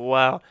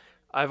 Wow.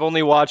 I've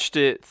only watched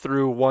it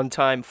through one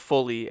time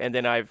fully, and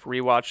then I've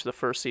rewatched the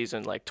first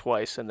season like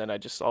twice, and then I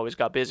just always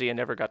got busy and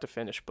never got to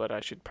finish, but I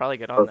should probably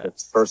get on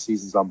that. First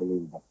season's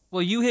unbelievable.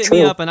 Well, you hit True.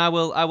 me up, and I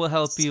will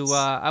help you.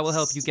 I will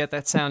help you get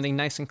that sounding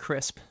nice and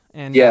crisp,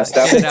 and Yes,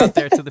 get it out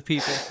there to the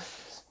people.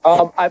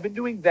 I've been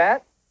doing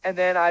that, and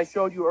then I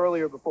showed you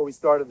earlier before we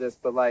started this,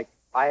 but like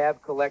I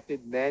have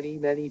collected many,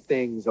 many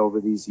things over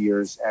these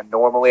years, and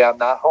normally I'm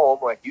not home,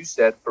 like you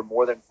said, for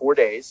more than 4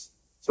 days.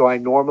 So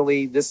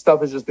this stuff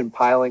has just been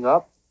piling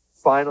up.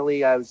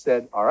 Finally, I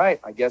said, all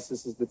right, I guess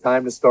this is the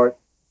time to start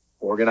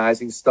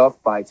organizing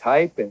stuff by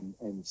type and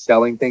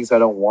selling things I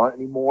don't want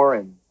anymore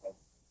and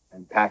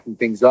packing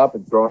things up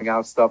and throwing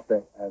out stuff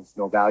that has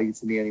no value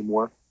to me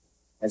anymore.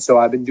 And so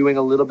I've been doing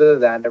a little bit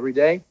of that every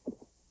day.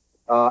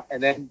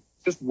 And then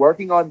just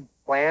working on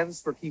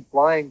plans for Keep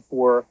Flying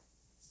for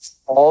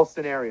all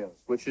scenarios,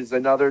 which is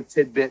another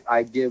tidbit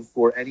I give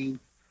for any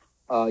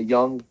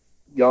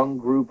young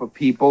group of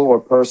people or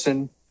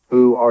person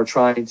who are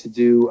trying to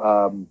do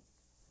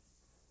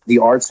the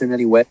arts in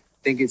any way. I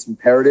think it's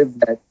imperative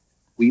that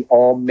we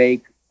all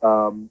make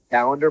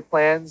calendar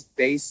plans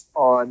based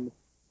on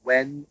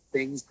when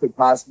things could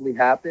possibly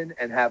happen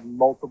and have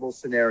multiple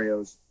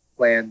scenarios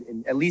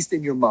planned, at least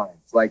in your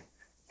minds. Like,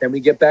 can we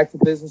get back to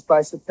business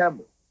by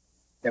September?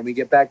 Can we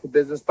get back to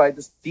business by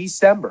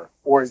December?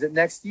 Or is it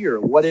next year?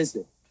 What is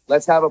it?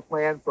 Let's have a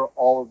plan for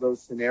all of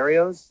those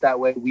scenarios. That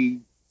way we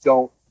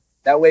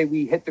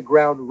hit the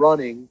ground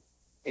running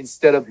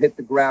instead of hit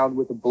the ground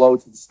with a blow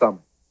to the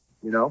stomach,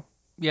 you know?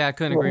 Yeah, I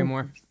couldn't agree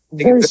more.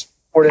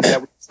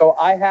 So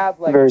I have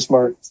Very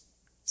smart.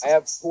 I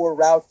have 4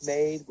 routes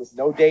made with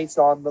no dates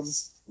on them,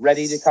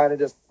 ready to kind of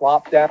just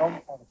plop down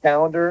on the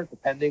calendar,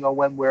 depending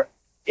on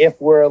if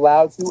we're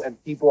allowed to,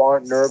 and people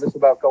aren't nervous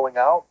about going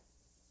out.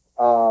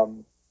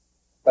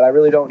 but I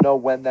really don't know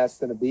when that's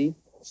going to be.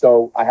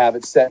 So I have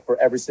it set for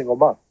every single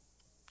month.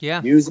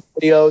 Yeah. Music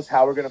videos,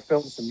 how we're going to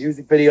film some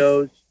music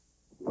videos,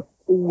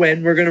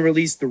 when we're going to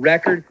release the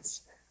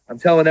records. I'm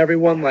telling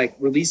everyone, like,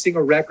 releasing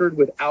a record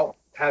without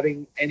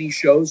having any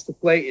shows to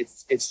play,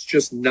 it's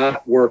just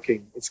not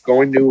working. It's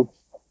going to,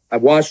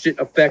 I've watched it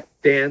affect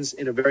bands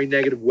in a very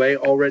negative way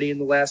already in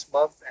the last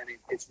month, and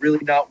it's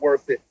really not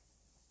worth it.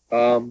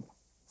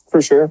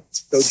 For sure.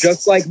 So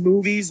just like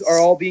movies are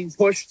all being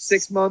pushed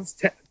 6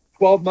 months,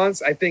 12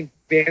 months, I think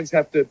bands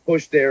have to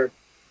push their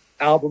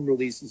album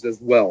releases as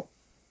well.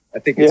 I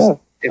think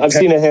I've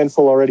seen a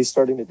handful already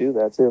starting to do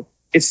that too.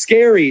 It's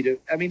scary to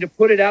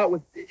put it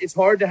out it's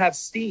hard to have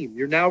steam.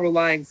 You're now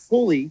relying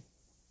fully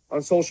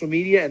on social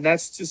media, and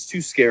that's just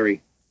too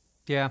scary.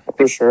 Yeah.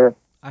 For sure.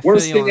 I feel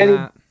you on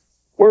that.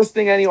 Worst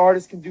thing any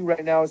artist can do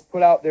right now is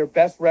put out their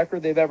best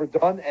record they've ever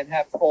done and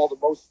have it fall the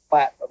most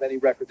flat of any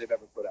record they've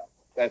ever put out.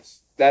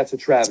 That's a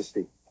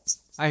travesty.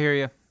 I hear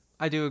you.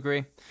 I do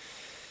agree.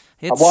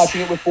 I'm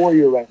watching it with 4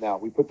 Year right now.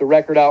 We put the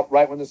record out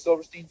right when the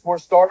Silverstein tour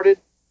started,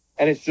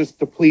 and it's just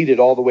depleted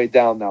all the way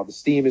down now. The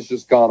steam has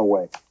just gone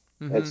away.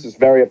 Mm-hmm. It's just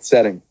very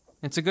upsetting.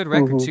 It's a good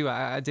record, too.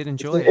 I did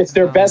enjoy it. It's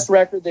their best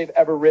record they've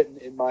ever written,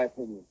 in my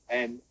opinion.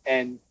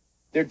 And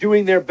they're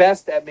doing their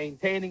best at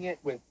maintaining it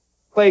with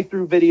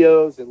playthrough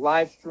videos and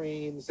live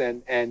streams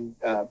and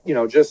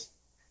just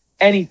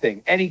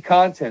anything, any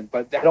content.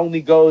 But that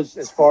only goes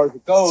as far as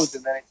it goes,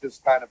 and then it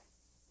just kind of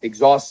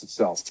exhausts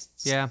itself.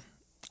 Yeah,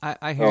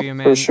 I hear you,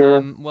 man. For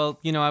sure. Well,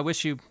 I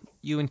wish you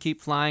and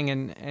Keep Flying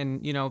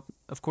and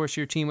of course,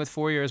 your team with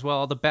 4 Year as well.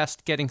 All the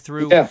best getting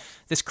through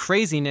this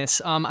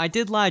craziness. I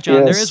did lie,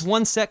 John. There is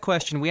one set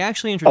question we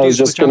actually introduced,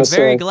 which I'm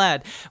very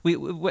glad.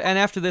 And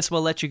after this,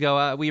 we'll let you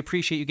go. We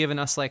appreciate you giving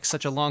us like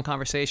such a long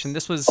conversation.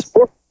 This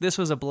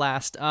was a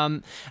blast.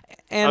 And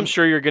I'm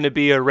sure you're going to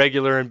be a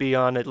regular and be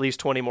on at least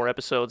 20 more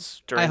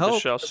episodes during the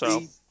show.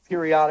 So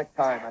periodic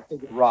time, I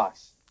think it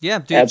rocks. Yeah,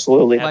 dude.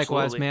 Absolutely.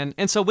 Likewise, man.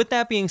 And so with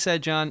that being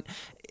said, John,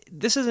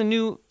 this is a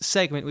new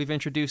segment we've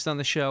introduced on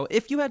the show.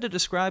 If you had to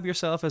describe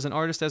yourself as an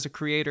artist, as a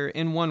creator,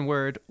 in one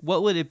word,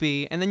 what would it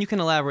be? And then you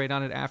can elaborate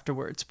on it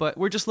afterwards. But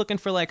we're just looking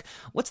for, like,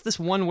 what's this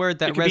one word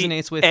that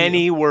resonates with you?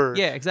 Any word.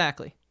 Yeah,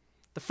 exactly.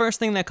 The first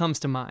thing that comes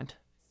to mind.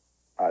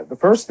 The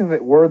first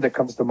word that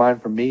comes to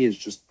mind for me is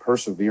just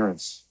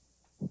perseverance.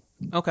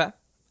 Okay.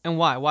 And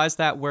why? Why is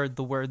that word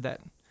the word that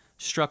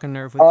struck a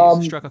nerve with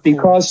you? Struck a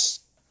chord?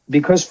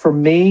 Because for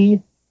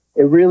me,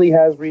 it really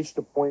has reached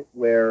a point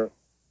where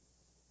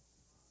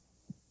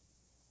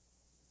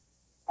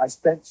I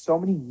spent so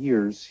many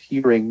years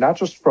hearing, not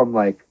just from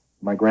like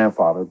my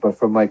grandfather, but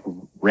from like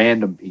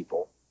random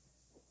people.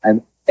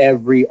 And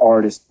every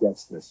artist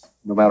gets this,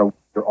 no matter what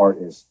your art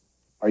is.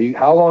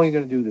 How long are you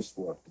going to do this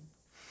for?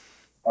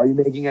 Are you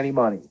making any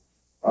money?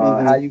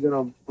 How are you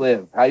going to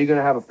live? How are you going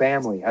to have a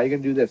family? How are you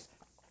going to do this?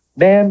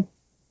 Man,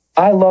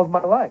 I love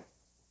my life.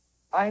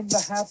 I'm the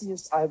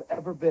happiest I've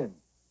ever been.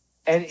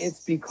 And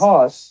it's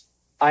because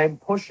I'm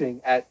pushing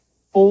at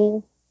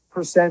full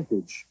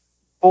percentage,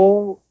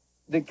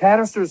 the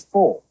canister is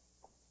full.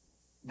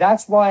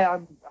 That's why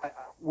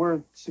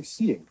we're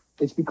succeeding.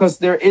 It's because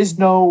there is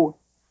no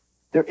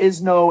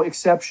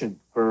exception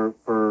for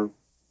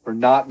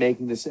not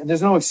making this, and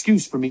there's no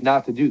excuse for me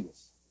not to do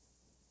this.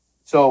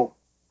 So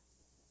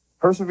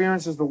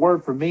perseverance is the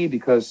word for me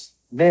because,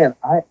 man,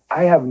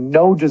 I have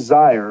no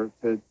desire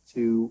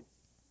to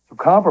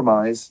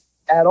compromise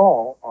at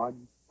all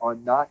on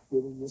not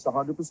giving this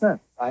 100%.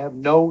 I have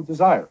no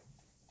desire.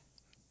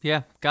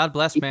 Yeah, God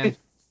bless, man.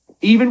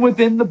 Even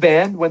within the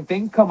band, when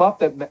things come up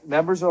that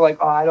members are like,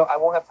 "Oh, I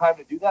won't have time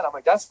to do that," I'm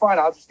like, "That's fine.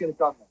 I'll just get it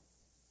done."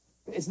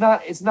 Then. It's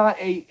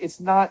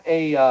not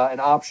an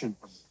option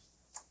for me.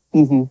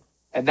 Mm-hmm.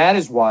 And that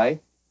is why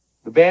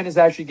the band is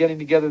actually getting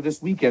together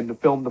this weekend to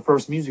film the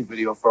first music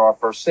video for our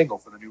first single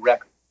for the new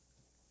record.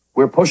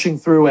 We're pushing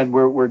through and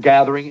we're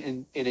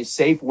gathering in a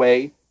safe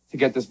way to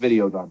get this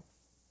video done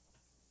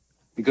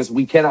because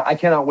I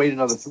cannot wait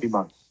another 3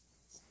 months.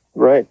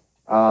 Right.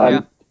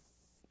 Yeah.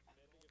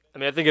 I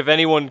mean, I think if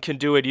anyone can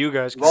do it, you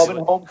guys can. We've all been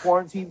home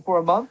quarantined for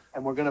a month,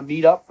 and we're going to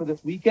meet up for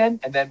this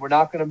weekend, and then we're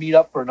not going to meet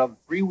up for another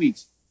 3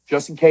 weeks,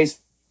 just in case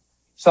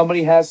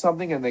somebody has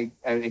something and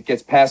it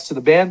gets passed to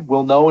the band.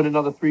 We'll know in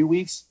another 3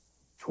 weeks,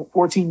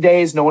 14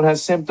 days, no one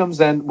has symptoms,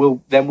 then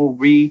we'll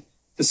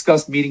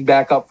discuss meeting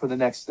back up for the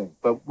next thing.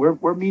 But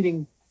we're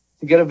meeting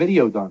to get a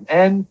video done.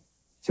 And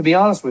to be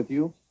honest with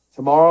you,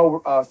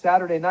 tomorrow,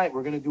 Saturday night,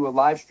 we're going to do a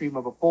live stream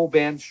of a full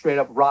band straight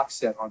up rock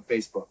set on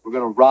Facebook. We're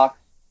going to rock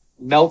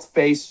melt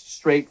face,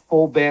 straight,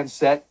 full band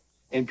set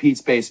in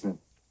Pete's basement.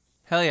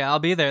 Hell yeah, I'll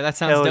be there. That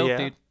sounds dope,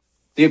 dude.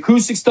 The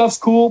acoustic stuff's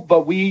cool,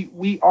 but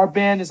our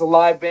band is a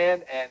live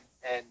band,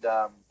 and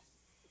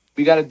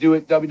we got to do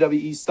it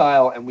WWE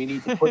style, and we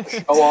need to put the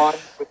show on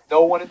with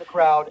no one in the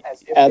crowd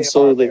as if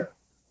absolutely. They are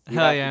there.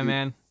 Hell yeah,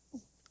 man.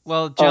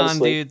 Well, John,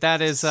 honestly, dude,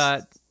 that is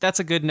that's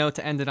a good note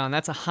to end it on.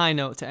 That's a high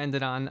note to end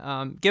it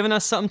on, giving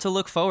us something to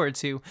look forward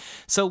to.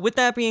 So with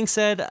that being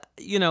said,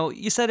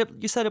 you said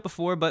it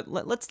before, but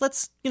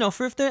let's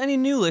for if there are any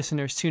new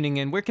listeners tuning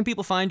in, where can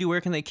people find you?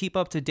 Where can they keep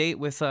up to date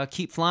with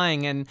Keep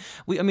Flying? And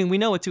we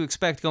know what to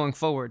expect going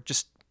forward,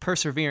 just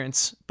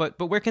perseverance. But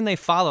where can they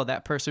follow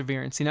that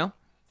perseverance?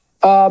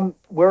 All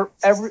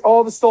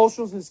the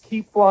socials is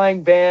Keep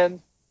Flying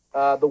Band.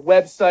 The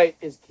website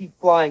is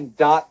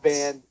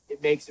keepflying.band.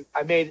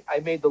 I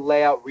made the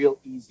layout real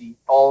easy.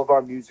 All of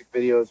our music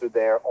videos are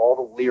there. All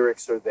the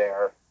lyrics are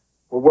there.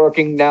 We're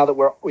working now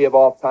that we have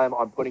off time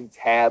on putting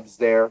tabs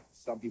there.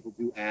 Some people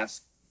do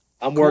ask.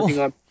 I'm working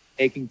on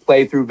making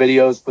playthrough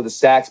videos for the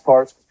sax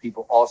parts because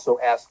people also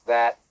ask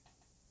that.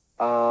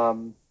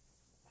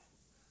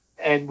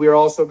 And we're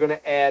also going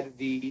to add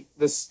the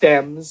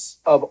stems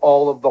of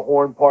all of the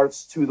horn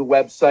parts to the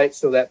website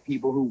so that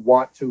people who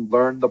want to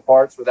learn the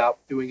parts without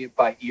doing it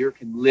by ear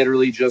can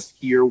literally just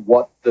hear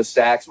what the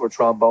sax or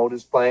trombone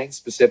is playing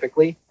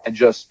specifically and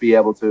just be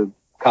able to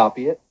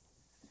copy it.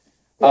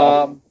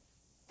 And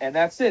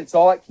that's it. It's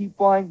all at Keep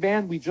Flying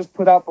Band. We just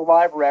put out the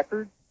live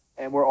record,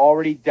 and we're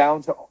already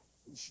down to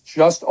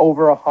just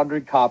over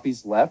 100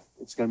 copies left.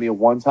 It's going to be a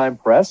one-time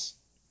press.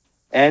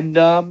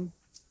 And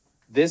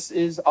this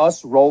is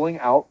us rolling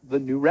out the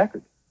new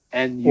record.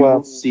 And you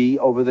will see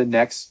over the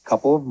next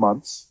couple of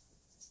months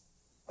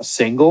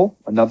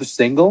another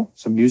single,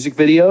 some music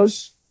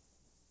videos.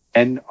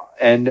 And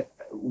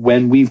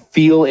when we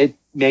feel it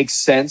makes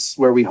sense,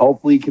 where we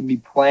hopefully can be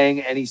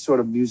playing any sort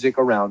of music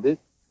around it,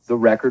 the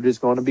record is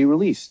going to be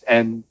released.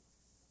 And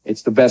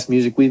it's the best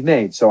music we've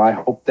made. So I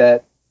hope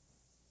that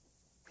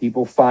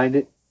people find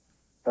it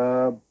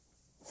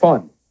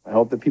fun. I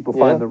hope that people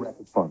find the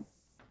record fun.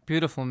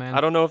 Beautiful, man.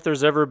 I don't know if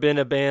there's ever been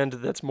a band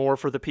that's more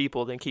for the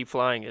people than Keep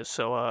Flying is.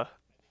 So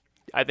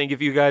I think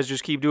if you guys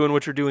just keep doing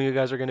what you're doing, you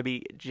guys are going to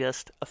be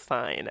just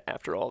fine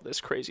after all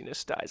this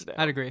craziness dies down.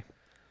 I'd agree.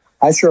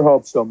 I sure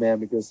hope so, man,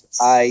 because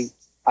I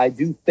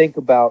do think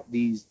about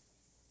the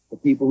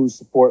people who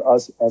support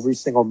us every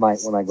single night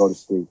when I go to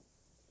sleep.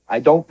 I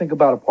don't think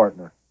about a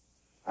partner,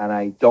 and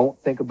I don't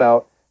think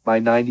about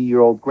my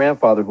 90-year-old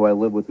grandfather who I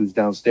live with who's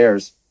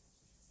downstairs.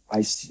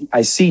 I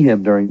see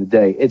him during the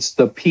day. It's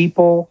the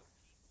people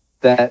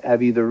that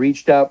have either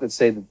reached out that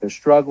say that they're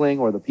struggling,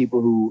 or the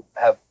people who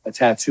have a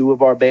tattoo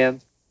of our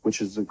band,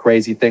 which is a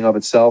crazy thing of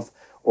itself,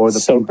 or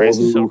the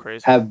people who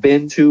have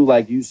been to,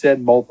 like you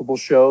said, multiple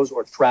shows,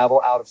 or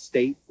travel out of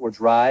state, or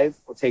drive,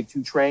 or take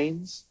 2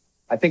 trains.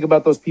 I think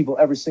about those people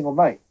every single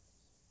night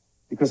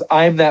because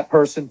I'm that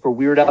person for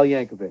Weird Al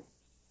Yankovic.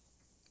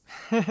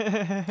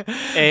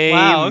 Amen.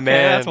 Wow, okay,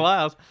 that's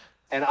wild.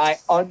 And I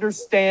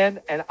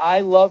understand, and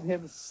I love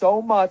him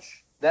so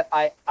much that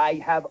I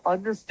have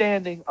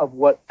understanding of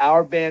what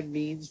our band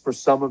means for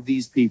some of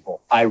these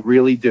people. I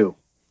really do.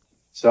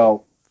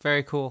 So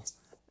very cool.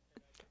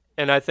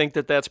 And I think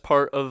that that's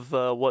part of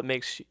what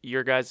makes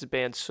your guys'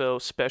 band so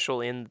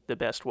special in the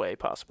best way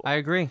possible. I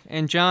agree.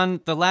 And John,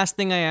 the last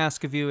thing I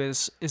ask of you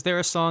is there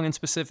a song in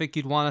specific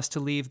you'd want us to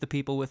leave the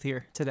people with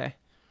here today?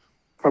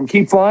 From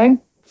Keep Flying?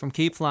 From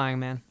Keep Flying,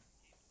 man.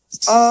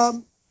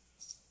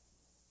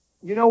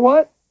 You know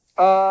what?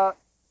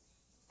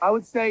 I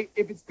would say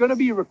if it's going to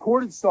be a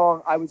recorded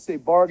song, I would say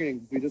Bargaining,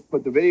 because we just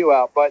put the video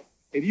out. But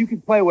if you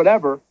can play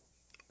whatever.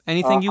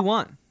 Anything you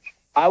want.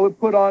 I would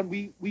put on,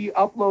 we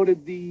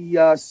uploaded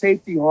the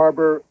Safety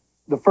Harbor,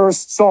 the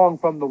first song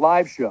from the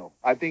live show.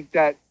 I think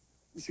that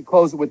we should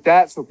close it with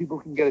that so people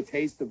can get a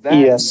taste of that.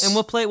 Yes. And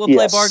we'll play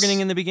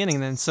Bargaining in the beginning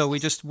then, so we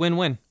just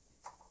win-win.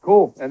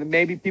 Cool. And then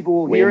maybe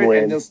people will hear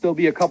it, and there'll still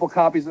be a couple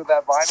copies of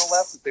that vinyl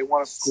left if they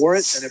want to score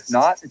it. And if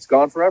not, it's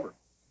gone forever.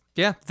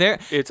 Yeah,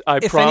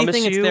 I promise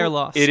anything, you, it's their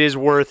loss. It is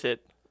worth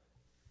it.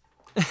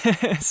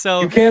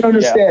 So you can't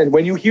understand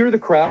when you hear the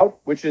crowd,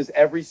 which is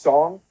every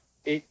song,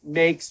 it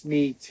makes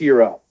me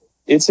tear up.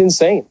 It's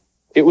insane.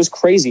 It was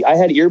crazy. I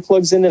had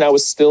earplugs in and I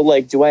was still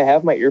like, do I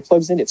have my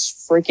earplugs in? It's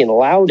freaking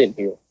loud in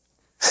here.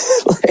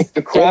 Like,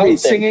 the crowd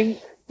singing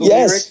the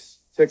lyrics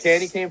to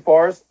Candy Cane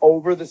Forest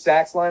over the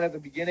sax line at the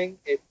beginning,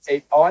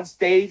 it on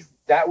stage,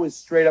 that was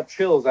straight up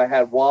chills I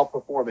had while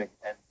performing.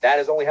 And that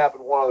has only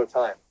happened one other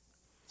time.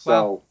 So...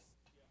 Wow.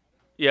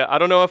 Yeah, I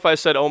don't know if I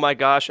said, oh my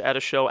gosh, at a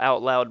show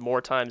out loud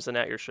more times than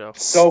at your show.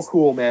 So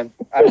cool, man.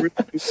 I really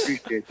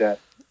appreciate that.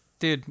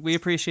 Dude, we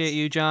appreciate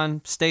you,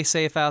 John. Stay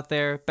safe out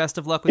there. Best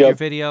of luck with your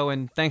video,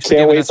 and thanks for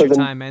giving us your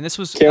time, man. This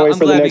was. Can't wait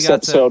for the next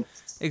episode.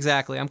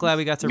 Exactly. I'm glad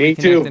we got to Me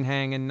reconnect too. and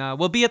hang, and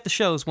we'll be at the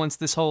shows once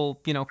this whole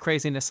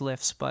craziness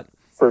lifts. But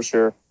For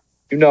sure.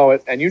 You know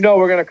it, and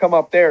we're gonna come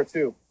up there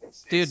too.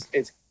 Dude,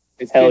 it's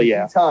hell been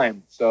yeah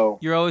time. So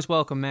you're always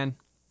welcome, man.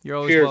 You're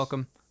always Cheers.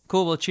 welcome.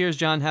 Cool. Well, cheers,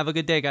 John. Have a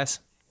good day, guys.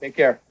 take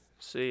care.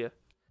 See ya.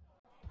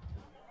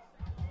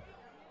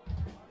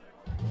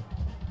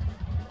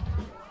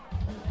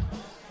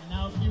 And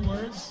now a few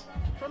words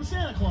from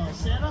Santa Claus.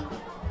 Santa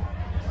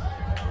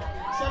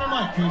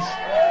Mike, please.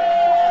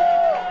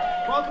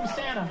 Welcome,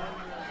 Santa.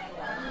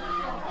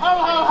 Ho,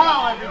 ho,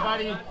 ho,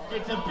 everybody.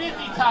 It's a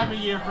busy time of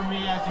year for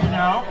me, as you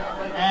know.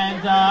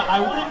 And I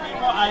wouldn't be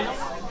more...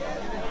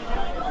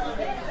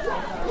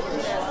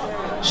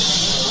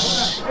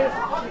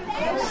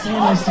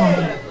 Santa's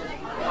talking.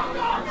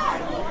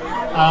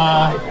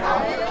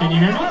 Can you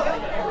hear me?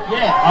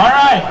 Yeah. All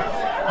right.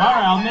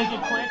 I'll make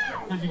it quick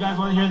because you guys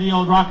want to hear the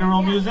old rock and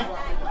roll music.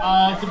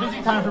 It's a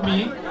busy time for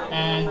me,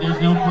 and there's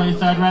no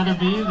place I'd rather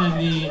be than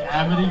the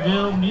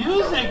Amityville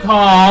Music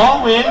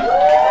Hall with...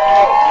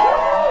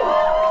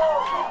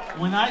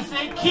 When I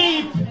say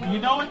keep, you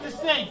know what to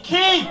say.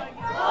 Keep!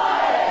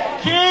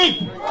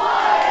 Keep!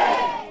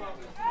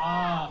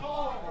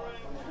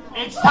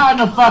 It's time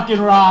to fucking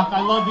rock.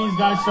 I love these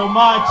guys so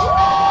much.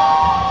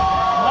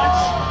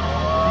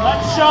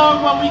 Let's show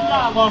them what we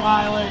got, Long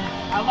Island.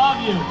 I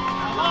love you.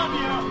 I love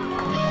you.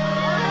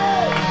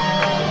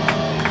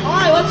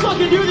 Alright, let's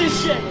fucking do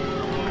this shit.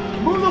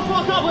 Move the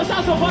fuck up. Let's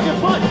have some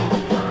fucking fun.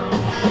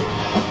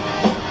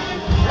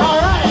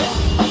 Alright.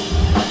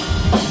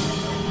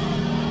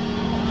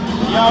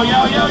 Yo,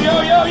 yo, yo,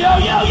 yo, yo, yo,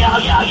 yo, yo,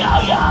 yo, yo,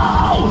 yo!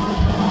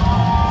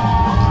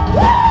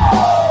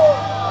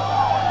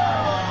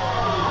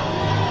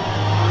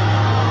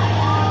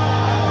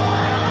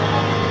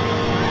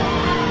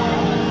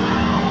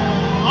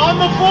 On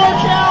the 4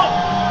 count!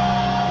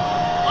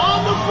 On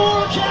the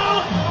 4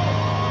 count!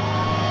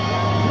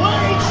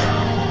 Wait!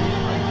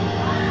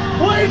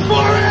 Wait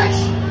for it!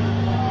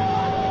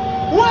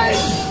 Wait!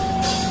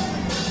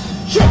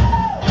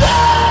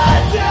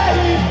 That day,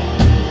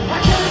 I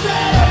could've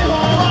been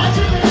anyone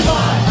wanted me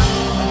by.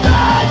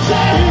 That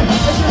day,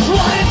 I just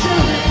wanted to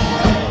be.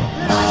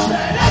 And I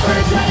spent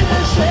every day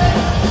this shit,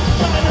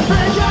 trying to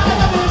break out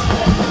of this.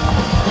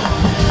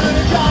 And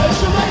it got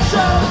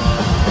isolation,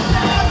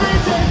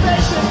 everyday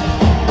basis.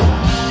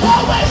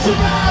 Always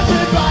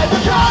surrounded by the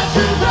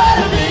constant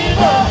enemy.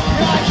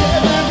 I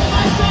can't live with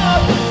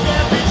myself,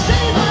 can't be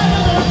seen by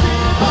other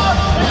people.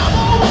 And I'm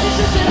always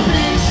just in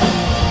peace.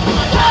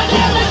 I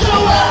can't live so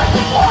well.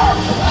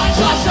 I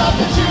saw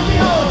something to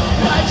behold,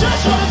 and I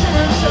just wanted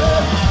to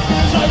observe.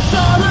 Cause I'm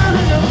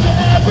sorry and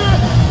better,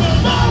 the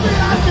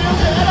moment I feel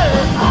better.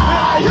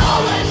 I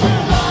always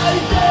feel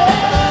like that.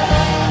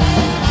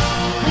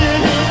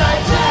 In an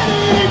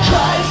identity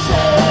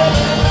crisis.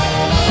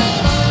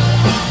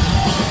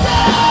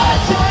 That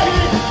day,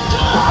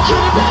 I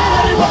could've been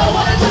anyone I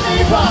wanted to be,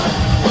 but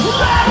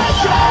that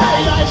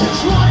day, I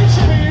just wanted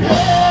to be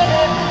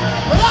here.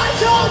 But I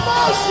told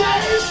most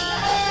days,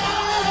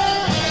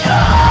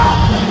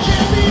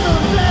 can't be the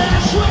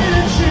best way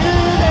to do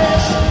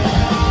this.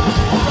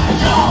 I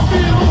don't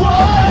feel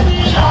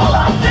worthy, all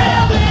I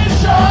feel is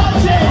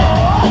something.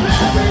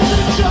 Memories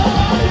of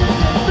joy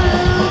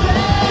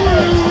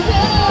through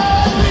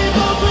this.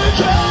 People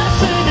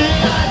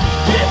procrastinate, I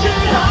get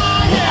too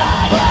high,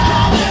 yeah.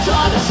 Comments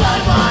on the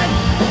sideline,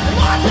 and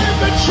watching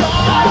for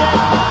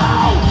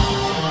trying.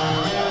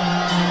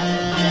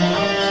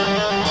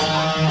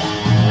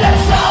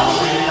 It's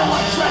Halloween, I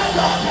want to dress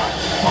up.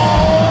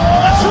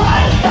 That's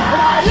right, and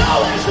I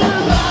always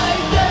feel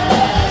like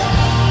this.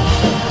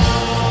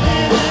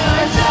 In an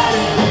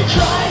identity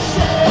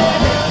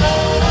crisis.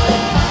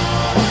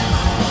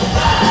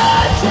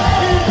 That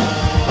day,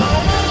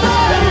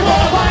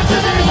 anyone I wanted to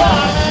be,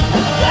 but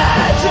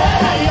that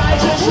day, I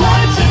just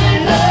wanted to be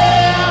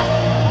there.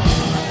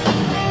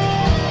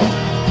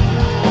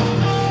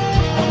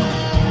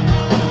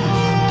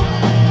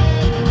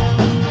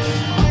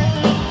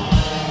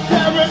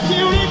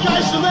 Therapeutic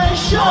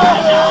isolation.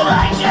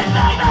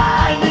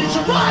 I need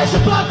to rise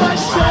above my